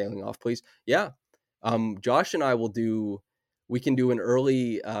season is tailing off, please. Yeah. Josh and I we can do an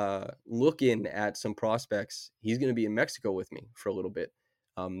early look in at some prospects. He's going to be in Mexico with me for a little bit.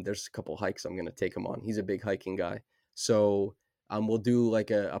 There's a couple hikes I'm going to take him on. He's a big hiking guy. So we'll do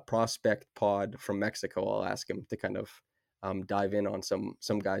like a prospect pod from Mexico. I'll ask him to kind of dive in on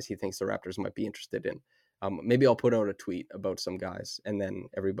some guys he thinks the Raptors might be interested in. Maybe I'll put out a tweet about some guys and then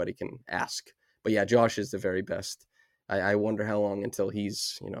everybody can ask. But yeah, Josh is the very best. I wonder how long until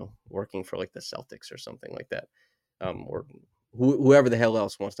he's, working for like the Celtics or something like that. Or whoever the hell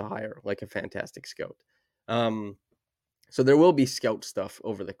else wants to hire like a fantastic scout. So there will be scout stuff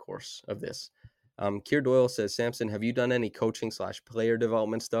over the course of this. Keir Doyle says, Samson, have you done any coaching / player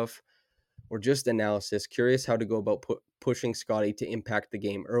development stuff or just analysis? Curious how to go about pushing Scotty to impact the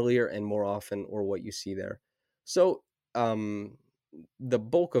game earlier and more often, or what you see there. So the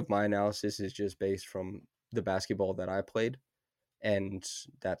bulk of my analysis is just based from the basketball that I played. And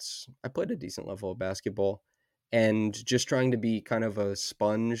I played a decent level of basketball, and just trying to be kind of a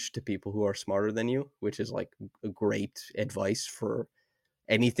sponge to people who are smarter than you, which is like a great advice for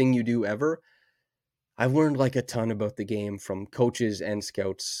anything you do ever. I've learned like a ton about the game from coaches and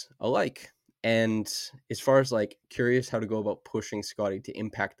scouts alike. And as far as like curious how to go about pushing Scotty to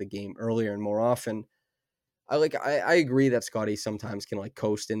impact the game earlier and more often, I agree that Scotty sometimes can like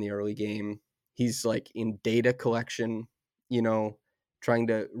coast in the early game. He's like in data collection, trying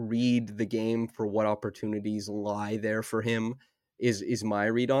to read the game for what opportunities lie there for him is my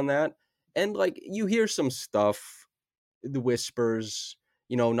read on that. And like you hear some stuff, the whispers,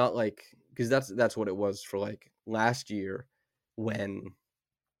 not like, because that's what it was for like last year when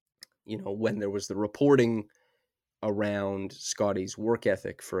there was the reporting around Scotty's work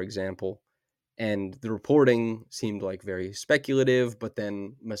ethic, for example. And the reporting seemed like very speculative, but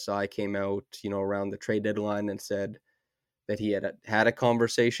then Masai came out, around the trade deadline and said that he had a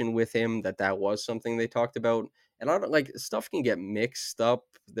conversation with him, that was something they talked about. And I don't like stuff can get mixed up.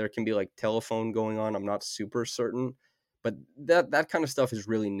 There can be like telephone going on. I'm not super certain, but that kind of stuff is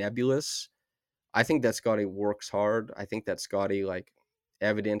really nebulous. I think that Scotty works hard. I think that Scotty, like,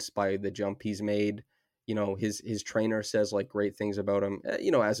 evidenced by the jump he's made, his trainer says like great things about him,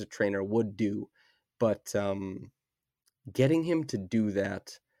 as a trainer would do. But getting him to do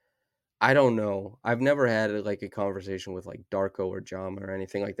that, I don't know. I've never had like a conversation with like Darko or Jama or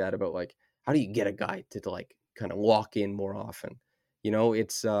anything like that about like how do you get a guy to like kind of walk in more often.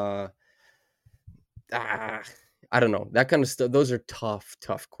 It's ah, I don't know, that kind of stuff. Those are tough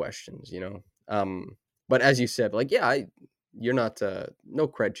questions. But as you said, like, yeah, you're not no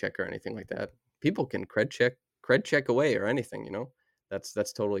cred check or anything like that. People can cred check away or anything.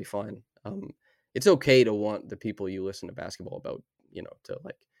 That's totally fine. It's okay to want the people you listen to basketball about, to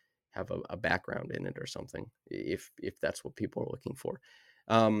like have a background in it or something, if that's what people are looking for.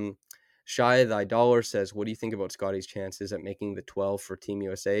 Shy Thy Dollar says, what do you think about Scotty's chances at making the 12 for Team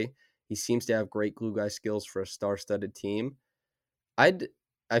USA? He seems to have great glue guy skills for a star-studded team. I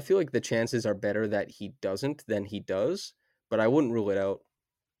feel like the chances are better that he doesn't than he does, but I wouldn't rule it out.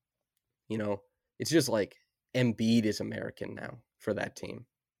 It's just like Embiid is American now for that team,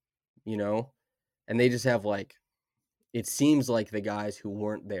 and they just have like, it seems like the guys who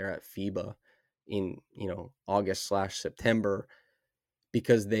weren't there at FIBA in, August/September,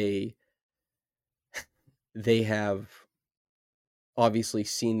 because they have obviously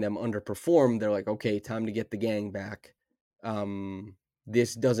seen them underperform. They're like, okay, time to get the gang back.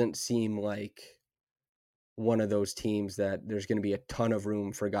 This doesn't seem like one of those teams that there's going to be a ton of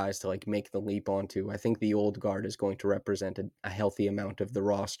room for guys to like make the leap onto. I think the old guard is going to represent a healthy amount of the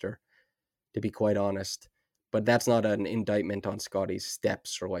roster, to be quite honest. But that's not an indictment on Scotty's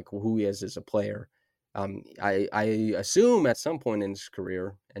steps or like who he is as a player. I assume at some point in his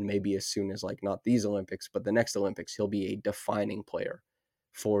career, and maybe as soon as like not these Olympics, but the next Olympics, he'll be a defining player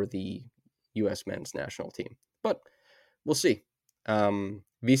for the U.S. men's national team. But we'll see.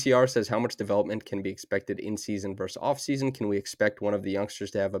 VCR says, how much development can be expected in season versus off season? Can we expect one of the youngsters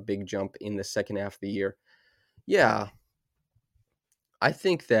to have a big jump in the second half of the year? Yeah, I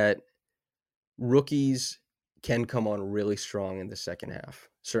think that rookies can come on really strong in the second half,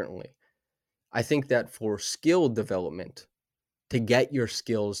 certainly. I think that for skill development, to get your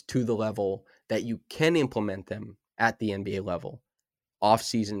skills to the level that you can implement them at the NBA level, off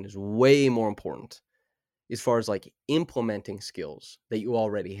season is way more important. As far as like implementing skills that you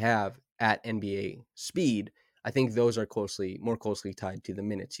already have at NBA speed, I think those are more closely tied to the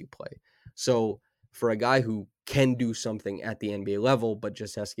minutes you play. So for a guy who can do something at the NBA level, but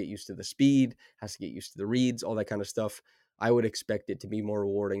just has to get used to the speed, has to get used to the reads, all that kind of stuff, I would expect it to be more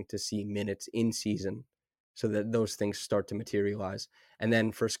rewarding to see minutes in season so that those things start to materialize. And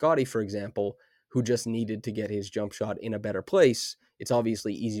then for Scotty, for example, who just needed to get his jump shot in a better place, it's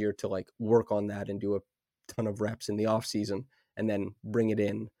obviously easier to like work on that and do a ton of reps in the off season and then bring it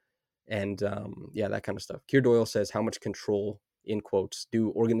in. And that kind of stuff. Keir Doyle says, how much control, in quotes, do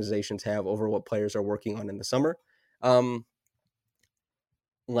organizations have over what players are working on in the summer?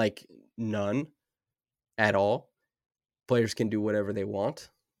 Like none at all. Players can do whatever they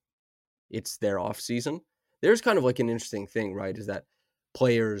want. It's their off season. There's kind of like an interesting thing, right? Is that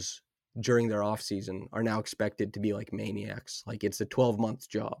players during their off season are now expected to be like maniacs. Like it's a 12-month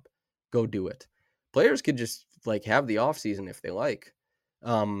job. Go do it. Players could just like have the off season if they like.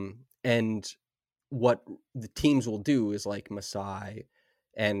 And what the teams will do is like Masai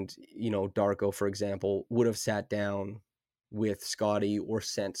and, Darko, for example, would have sat down with Scotty or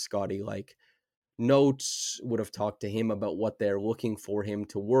sent Scotty like notes, would have talked to him about what they're looking for him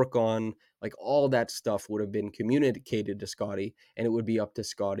to work on. Like all that stuff would have been communicated to Scotty, and it would be up to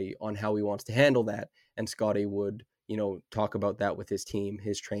Scotty on how he wants to handle that. And Scotty would, talk about that with his team,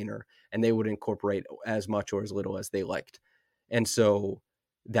 his trainer, and they would incorporate as much or as little as they liked. And so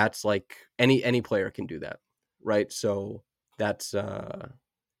that's like any player can do that, right? So that's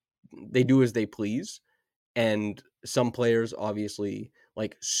they do as they please. And some players obviously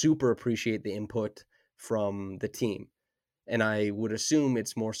like super appreciate the input from the team. And I would assume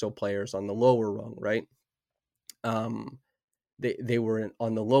it's more so players on the lower rung, right? They were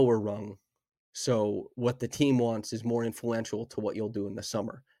on the lower rung. So what the team wants is more influential to what you'll do in the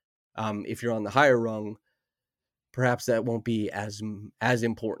summer. If you're on the higher rung, perhaps that won't be as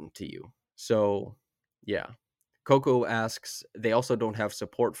important to you. So yeah. Coco asks, they also don't have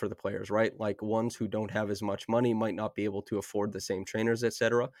support for the players, right? Like ones who don't have as much money might not be able to afford the same trainers,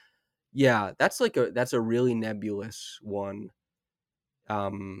 etc. Yeah, that's a really nebulous one,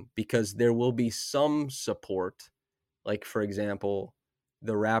 because there will be some support. Like for example,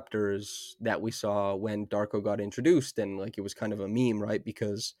 the Raptors that we saw when Darko got introduced, and like it was kind of a meme, right?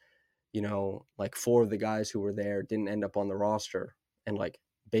 Because like 4 of the guys who were there didn't end up on the roster, and like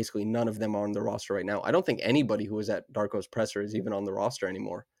basically none of them are on the roster right now. I don't think anybody who was at Darko's presser is even on the roster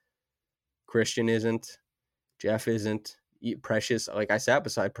anymore. Christian isn't, Jeff isn't, Precious, like I sat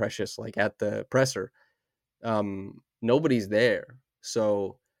beside Precious like at the presser. Nobody's there.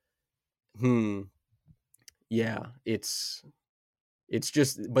 So yeah, it's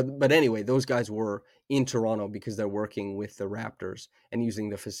just, but anyway, those guys were in Toronto because they're working with the Raptors and using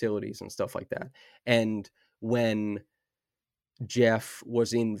the facilities and stuff like that. And when Jeff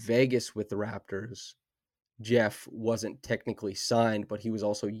was in Vegas with the Raptors, Jeff wasn't technically signed, but he was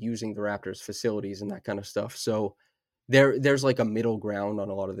also using the Raptors facilities and that kind of stuff. So there's like a middle ground on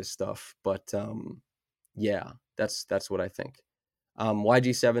a lot of this stuff. But yeah, that's what I think.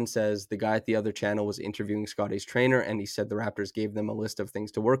 YG7 says the guy at the other channel was interviewing Scotty's trainer, and he said the Raptors gave them a list of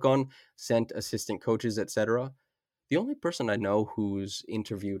things to work on, sent assistant coaches, etc. The only person I know who's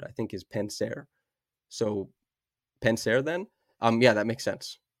interviewed, I think, is Pensair. So Pensair then? Yeah, that makes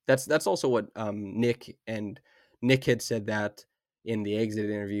sense. That's also what Nick had said that in the exit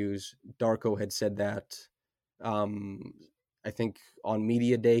interviews. Darko had said that. I think on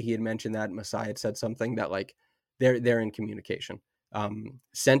media day he had mentioned that. Masai had said something that like they're in communication.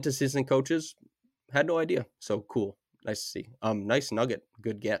 Sent assistant coaches, had no idea. So cool. Nice to see. Nice nugget.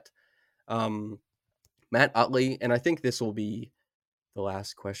 Good get. Matt Utley, and I think this will be the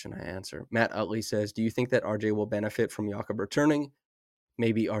last question I answer. Matt Utley says, do you think that RJ will benefit from Jakob returning?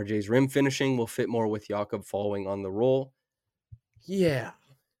 Maybe RJ's rim finishing will fit more with Jakob following on the role. Yeah.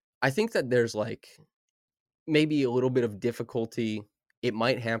 I think that there's like maybe a little bit of difficulty. It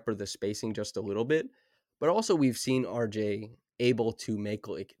might hamper the spacing just a little bit, but also we've seen RJ able to make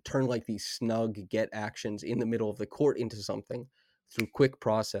like turn like these snug get actions in the middle of the court into something through quick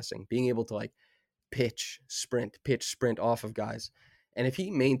processing, being able to like pitch, sprint off of guys. And if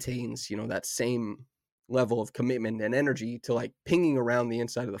he maintains, that same level of commitment and energy to like pinging around the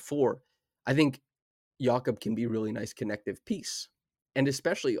inside of the floor, I think Jakob can be a really nice connective piece. And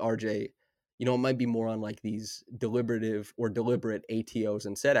especially RJ, it might be more on like these deliberate ATOs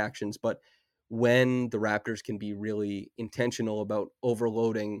and set actions, but when the Raptors can be really intentional about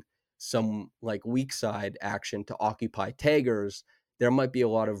overloading some like weak side action to occupy taggers, there might be a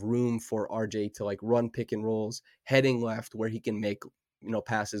lot of room for RJ to like run pick and rolls, heading left where he can make,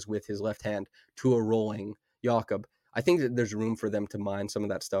 passes with his left hand to a rolling Jakob. I think that there's room for them to mine some of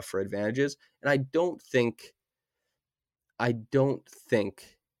that stuff for advantages. And I don't think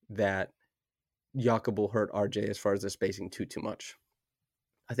that Jakob will hurt RJ as far as the spacing too much.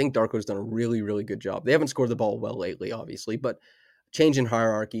 I think Darko's done a really, really good job. They haven't scored the ball well lately, obviously, but change in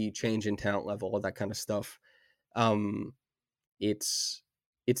hierarchy, change in talent level, all that kind of stuff. It's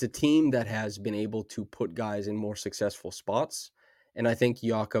a team that has been able to put guys in more successful spots. And I think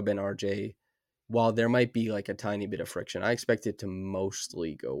Jakob and RJ, while there might be like a tiny bit of friction, I expect it to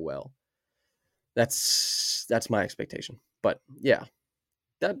mostly go well. That's my expectation. But yeah,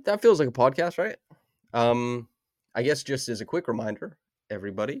 that feels like a podcast, right? I guess just as a quick reminder,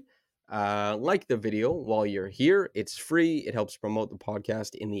 everybody, like the video while you're here. It's free. It helps promote the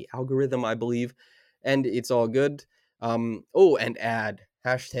podcast in the algorithm, I believe, and it's all good. And ad,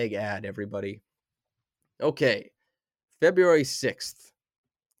 hashtag ad, everybody. Okay, February 6th.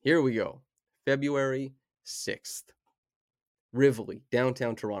 Here we go. February 6th. Rivoli,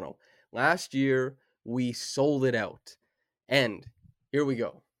 downtown Toronto. Last year, we sold it out. And here we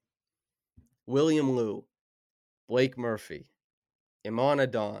go. William Liu, Blake Murphy, Iman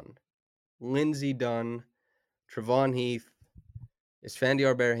Adon, Lindsey Dunn, Trevon Heath,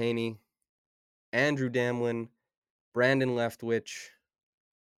 Isfandiar Berhaney, Andrew Damlin, Brandon Leftwich,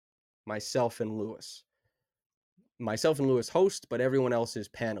 myself and Lewis. Myself and Lewis host, but everyone else is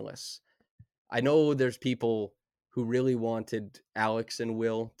panelists. I know there's people who really wanted Alex and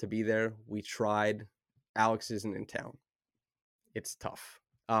Will to be there. We tried. Alex isn't in town. It's tough.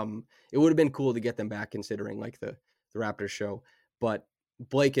 It would have been cool to get them back considering like the Raptors show, but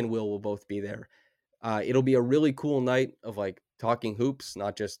Blake and Will both be there. It'll be a really cool night of like talking hoops,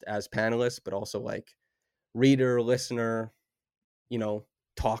 not just as panelists, but also like reader, listener,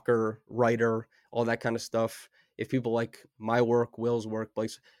 talker, writer, all that kind of stuff. If people like my work, Will's work,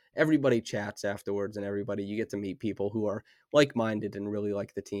 Blake's, everybody chats afterwards, and you get to meet people who are like-minded and really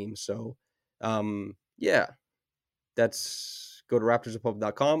like the team. So, yeah, go to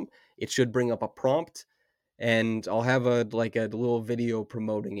raptorsrepublic.com. It should bring up a prompt, and I'll have a little video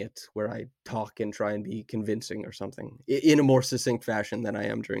promoting it where I talk and try and be convincing or something in a more succinct fashion than I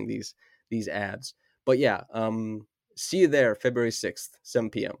am during these ads. But yeah, see you there February 6th, 7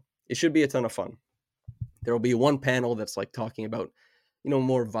 p.m. It should be a ton of fun. There will be one panel that's like talking about,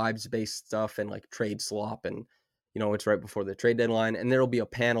 more vibes-based stuff and like trade slop, and it's right before the trade deadline. And there'll be a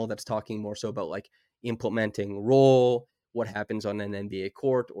panel that's talking more so about like implementing role, what happens on an NBA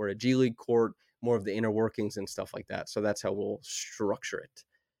court or a G League court, more of the inner workings and stuff like that. So that's how we'll structure it.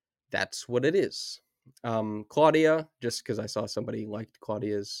 That's what it is. Claudia, just because I saw somebody liked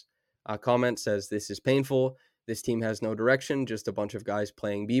Claudia's comment, says this is painful. This team has no direction, just a bunch of guys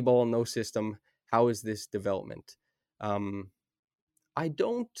playing b-ball, no system. How is this development? I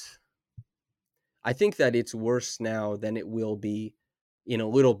think that it's worse now than it will be in a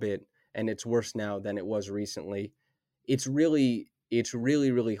little bit, and it's worse now than it was recently. It's really,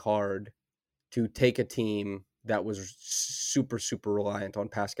 really hard to take a team that was super, super reliant on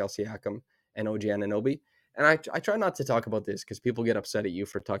Pascal Siakam and OG Anunoby. And I try not to talk about this because people get upset at you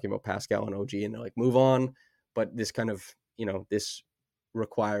for talking about Pascal and OG, and they're like, move on. But this kind of, this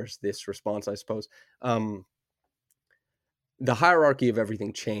requires this response, I suppose. The hierarchy of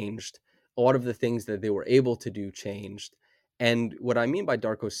everything changed. A lot of the things that they were able to do changed. And what I mean by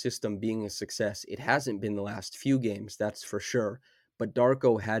Darko's system being a success, it hasn't been the last few games, that's for sure. But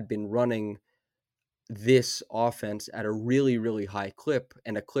Darko had been running this offense at a really, really high clip,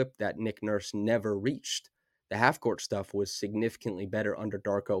 and a clip that Nick Nurse never reached. The half-court stuff was significantly better under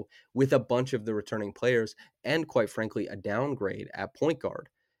Darko, with a bunch of the returning players and, quite frankly, a downgrade at point guard.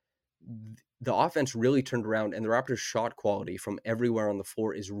 The offense really turned around, and the Raptors' shot quality from everywhere on the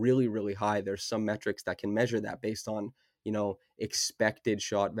floor is really, really high. There's some metrics that can measure that based on, expected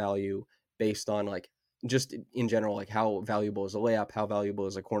shot value, based on like just in general, like how valuable is a layup, how valuable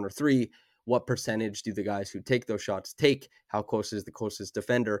is a corner three, what percentage do the guys who take those shots take, how close is the closest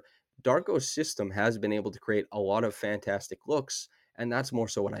defender. Darko's system has been able to create a lot of fantastic looks, and that's more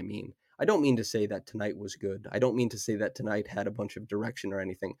so what I mean. I don't mean to say that tonight was good. I don't mean to say that tonight had a bunch of direction or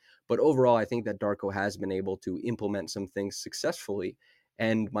anything. But overall, I think that Darko has been able to implement some things successfully.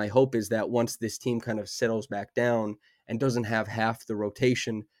 And my hope is that once this team kind of settles back down and doesn't have half the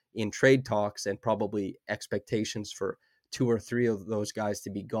rotation in trade talks and probably expectations for 2 or 3 of those guys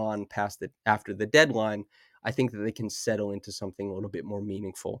to be gone after the deadline, I think that they can settle into something a little bit more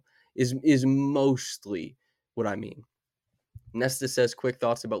meaningful is mostly what I mean. Nesta says quick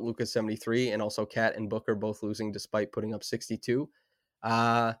thoughts about Luka's 73 and also Cat and Booker both losing despite putting up 62.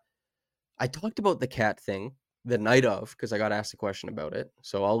 I talked about the Cat thing the night of because I got asked a question about it,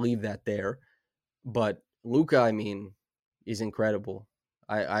 so I'll leave that there. But Luka, I mean, is incredible.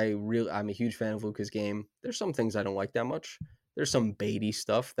 I'm a huge fan of Luka's game. There's some things I don't like that much. There's some baity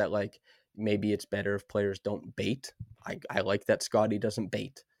stuff that like maybe it's better if players don't bait. I like that Scottie doesn't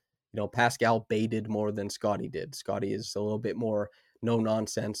bait. Pascal baited more than Scottie did. Scottie is a little bit more no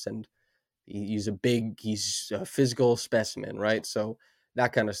nonsense, and he's a physical specimen, right? So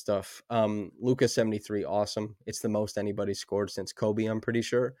that kind of stuff. Luka 73, awesome. It's the most anybody scored since Kobe, I'm pretty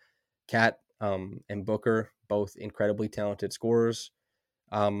sure. Cat and Booker, both incredibly talented scorers.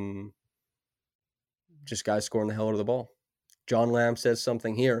 Just guys scoring the hell out of the ball. John Lamb says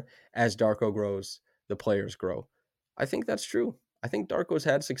something here. As Darko grows, the players grow. I think that's true. I think Darko's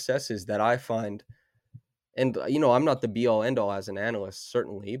had successes that I find, and I'm not the be all end all as an analyst,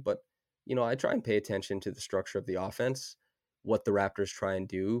 certainly, but I try and pay attention to the structure of the offense, what the Raptors try and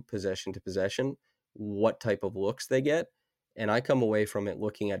do, possession to possession, what type of looks they get, and I come away from it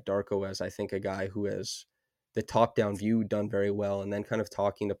looking at Darko as I think a guy who has the top-down view done very well, and then kind of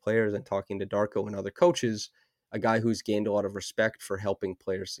talking to players and talking to Darko and other coaches, a guy who's gained a lot of respect for helping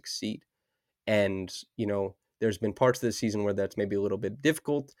players succeed. And, there's been parts of the season where that's maybe a little bit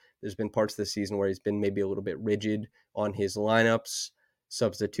difficult. There's been parts of the season where he's been maybe a little bit rigid on his lineups,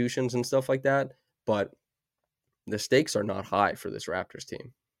 substitutions, and stuff like that. But the stakes are not high for this Raptors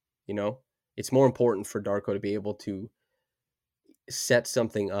team. It's more important for Darko to be able to set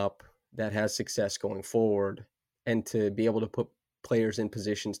something up that has success going forward and to be able to put players in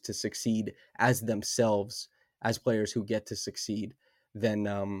positions to succeed as themselves, as players who get to succeed,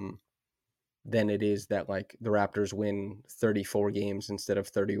 than it is that like the Raptors win 34 games instead of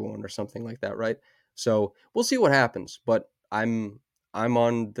 31 or something like that, right? So we'll see what happens, but I'm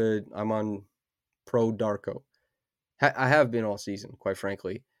on pro Darko. I have been all season, quite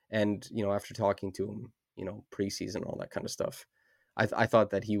frankly, and after talking to him, preseason, all that kind of stuff, I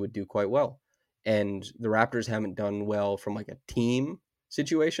thought that he would do quite well. And the Raptors haven't done well from like a team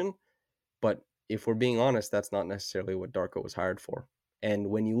situation, but if we're being honest, that's not necessarily what Darko was hired for.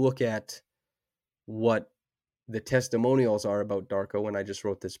 And when you look at what the testimonials are about Darko, and I just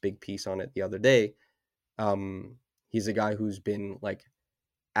wrote this big piece on it the other day, he's a guy who's been like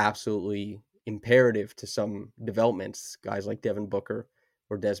absolutely imperative to some developments, guys like Devin Booker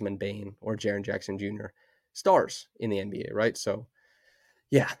or Desmond Bane or Jaren Jackson Jr., stars in the NBA, right? So,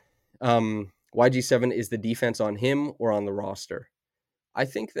 yeah. YG7, is the defense on him or on the roster? I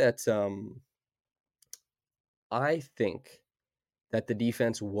think that the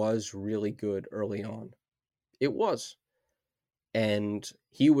defense was really good early on. It was. And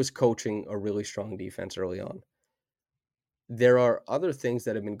he was coaching a really strong defense early on. There are other things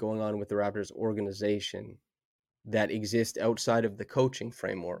that have been going on with the Raptors organization that exist outside of the coaching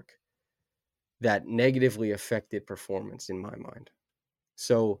framework that negatively affected performance in my mind.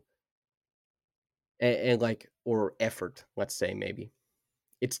 So, and like, or effort, let's say, maybe.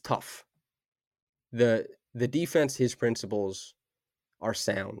 It's tough. The defense, his principles are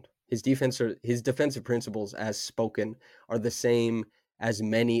sound. His defensive principles as spoken are the same as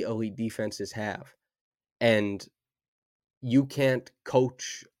many elite defenses have. And you can't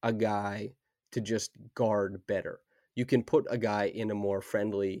coach a guy to just guard better. You can put a guy in a more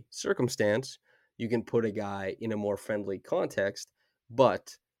friendly circumstance. You can put a guy in a more friendly context,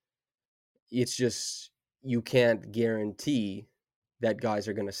 but it's just, you can't guarantee that guys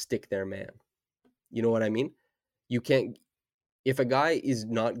are going to stick their man. You know what I mean? You can't, if a guy is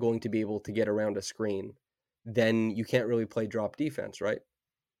not going to be able to get around a screen, then you can't really play drop defense, right?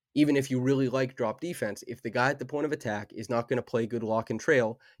 Even if you really like drop defense, if the guy at the point of attack is not going to play good lock and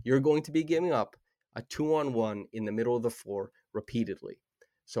trail, you're going to be giving up a 2-on-1 in the middle of the floor repeatedly.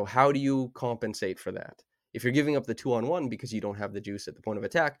 So how do you compensate for that? If you're giving up the 2-on-1 because you don't have the juice at the point of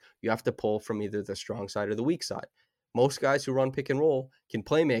attack, you have to pull from either the strong side or the weak side. Most guys who run pick and roll can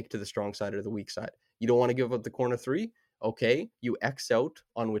play make to the strong side or the weak side. You don't want to give up the corner three? Okay, you X out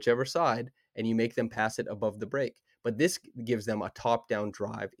on whichever side and you make them pass it above the break. But this gives them a top-down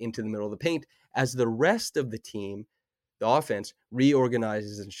drive into the middle of the paint as the rest of the team, the offense,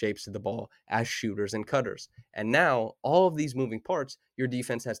 reorganizes and shapes the ball as shooters and cutters. And now, all of these moving parts, your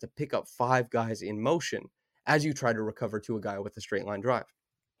defense has to pick up 5 guys in motion as you try to recover to a guy with a straight line drive.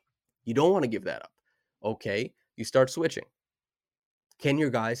 You don't want to give that up. Okay, you start switching. Can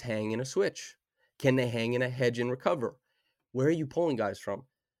your guys hang in a switch? Can they hang in a hedge and recover? Where are you pulling guys from?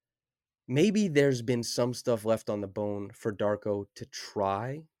 Maybe there's been some stuff left on the bone for Darko to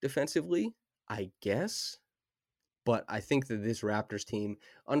try defensively, I guess. But I think that this Raptors team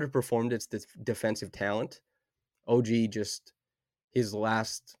underperformed its defensive talent. OG just, his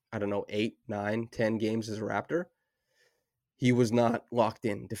last, 8, 9, 10 games as a Raptor, he was not locked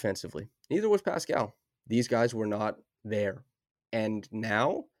in defensively. Neither was Pascal. These guys were not there. And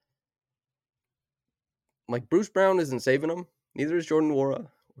now, like, Bruce Brown isn't saving them. Neither is Jordan Nwora,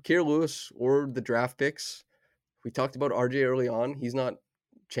 or Kier Lewis, or the draft picks. We talked about RJ early on. He's not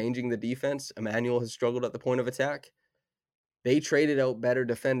changing the defense. Emmanuel has struggled at the point of attack. They traded out better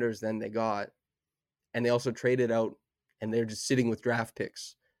defenders than they got. And they also traded out, and they're just sitting with draft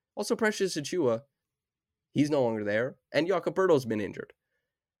picks. Also, Precious Achiuwa, he's no longer there. And Jakob Poeltl's been injured.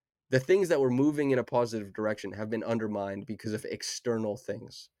 The things that were moving in a positive direction have been undermined because of external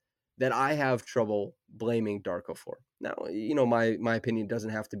things that I have trouble blaming Darko for. Now, my opinion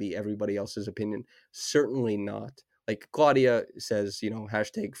doesn't have to be everybody else's opinion. Certainly not. Like Claudia says,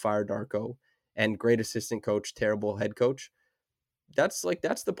 hashtag fire Darko and great assistant coach, terrible head coach. That's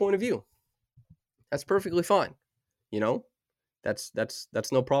the point of view. That's perfectly fine. That's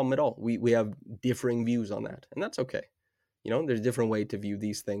no problem at all. We have differing views on that, and that's okay. There's a different way to view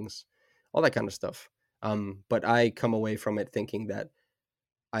these things, all that kind of stuff. But I come away from it thinking that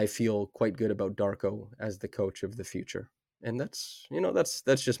I feel quite good about Darko as the coach of the future. And that's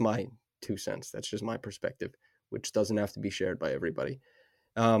just my 2 cents. That's just my perspective, which doesn't have to be shared by everybody.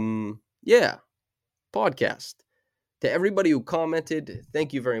 Yeah, podcast. To everybody who commented,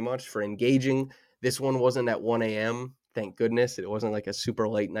 thank you very much for engaging. This one wasn't at 1 a.m. Thank goodness. It wasn't like a super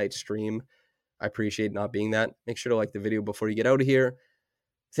late night stream. I appreciate not being that. Make sure to like the video before you get out of here.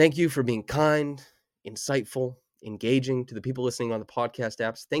 Thank you for being kind, insightful, engaging. To the people listening on the podcast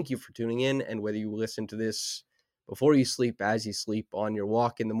apps, thank you for tuning in. And whether you listen to this before you sleep, as you sleep, on your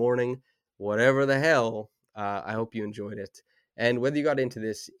walk in the morning, whatever the hell, I hope you enjoyed it. And whether you got into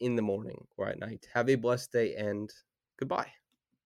this in the morning or at night, have a blessed day and goodbye.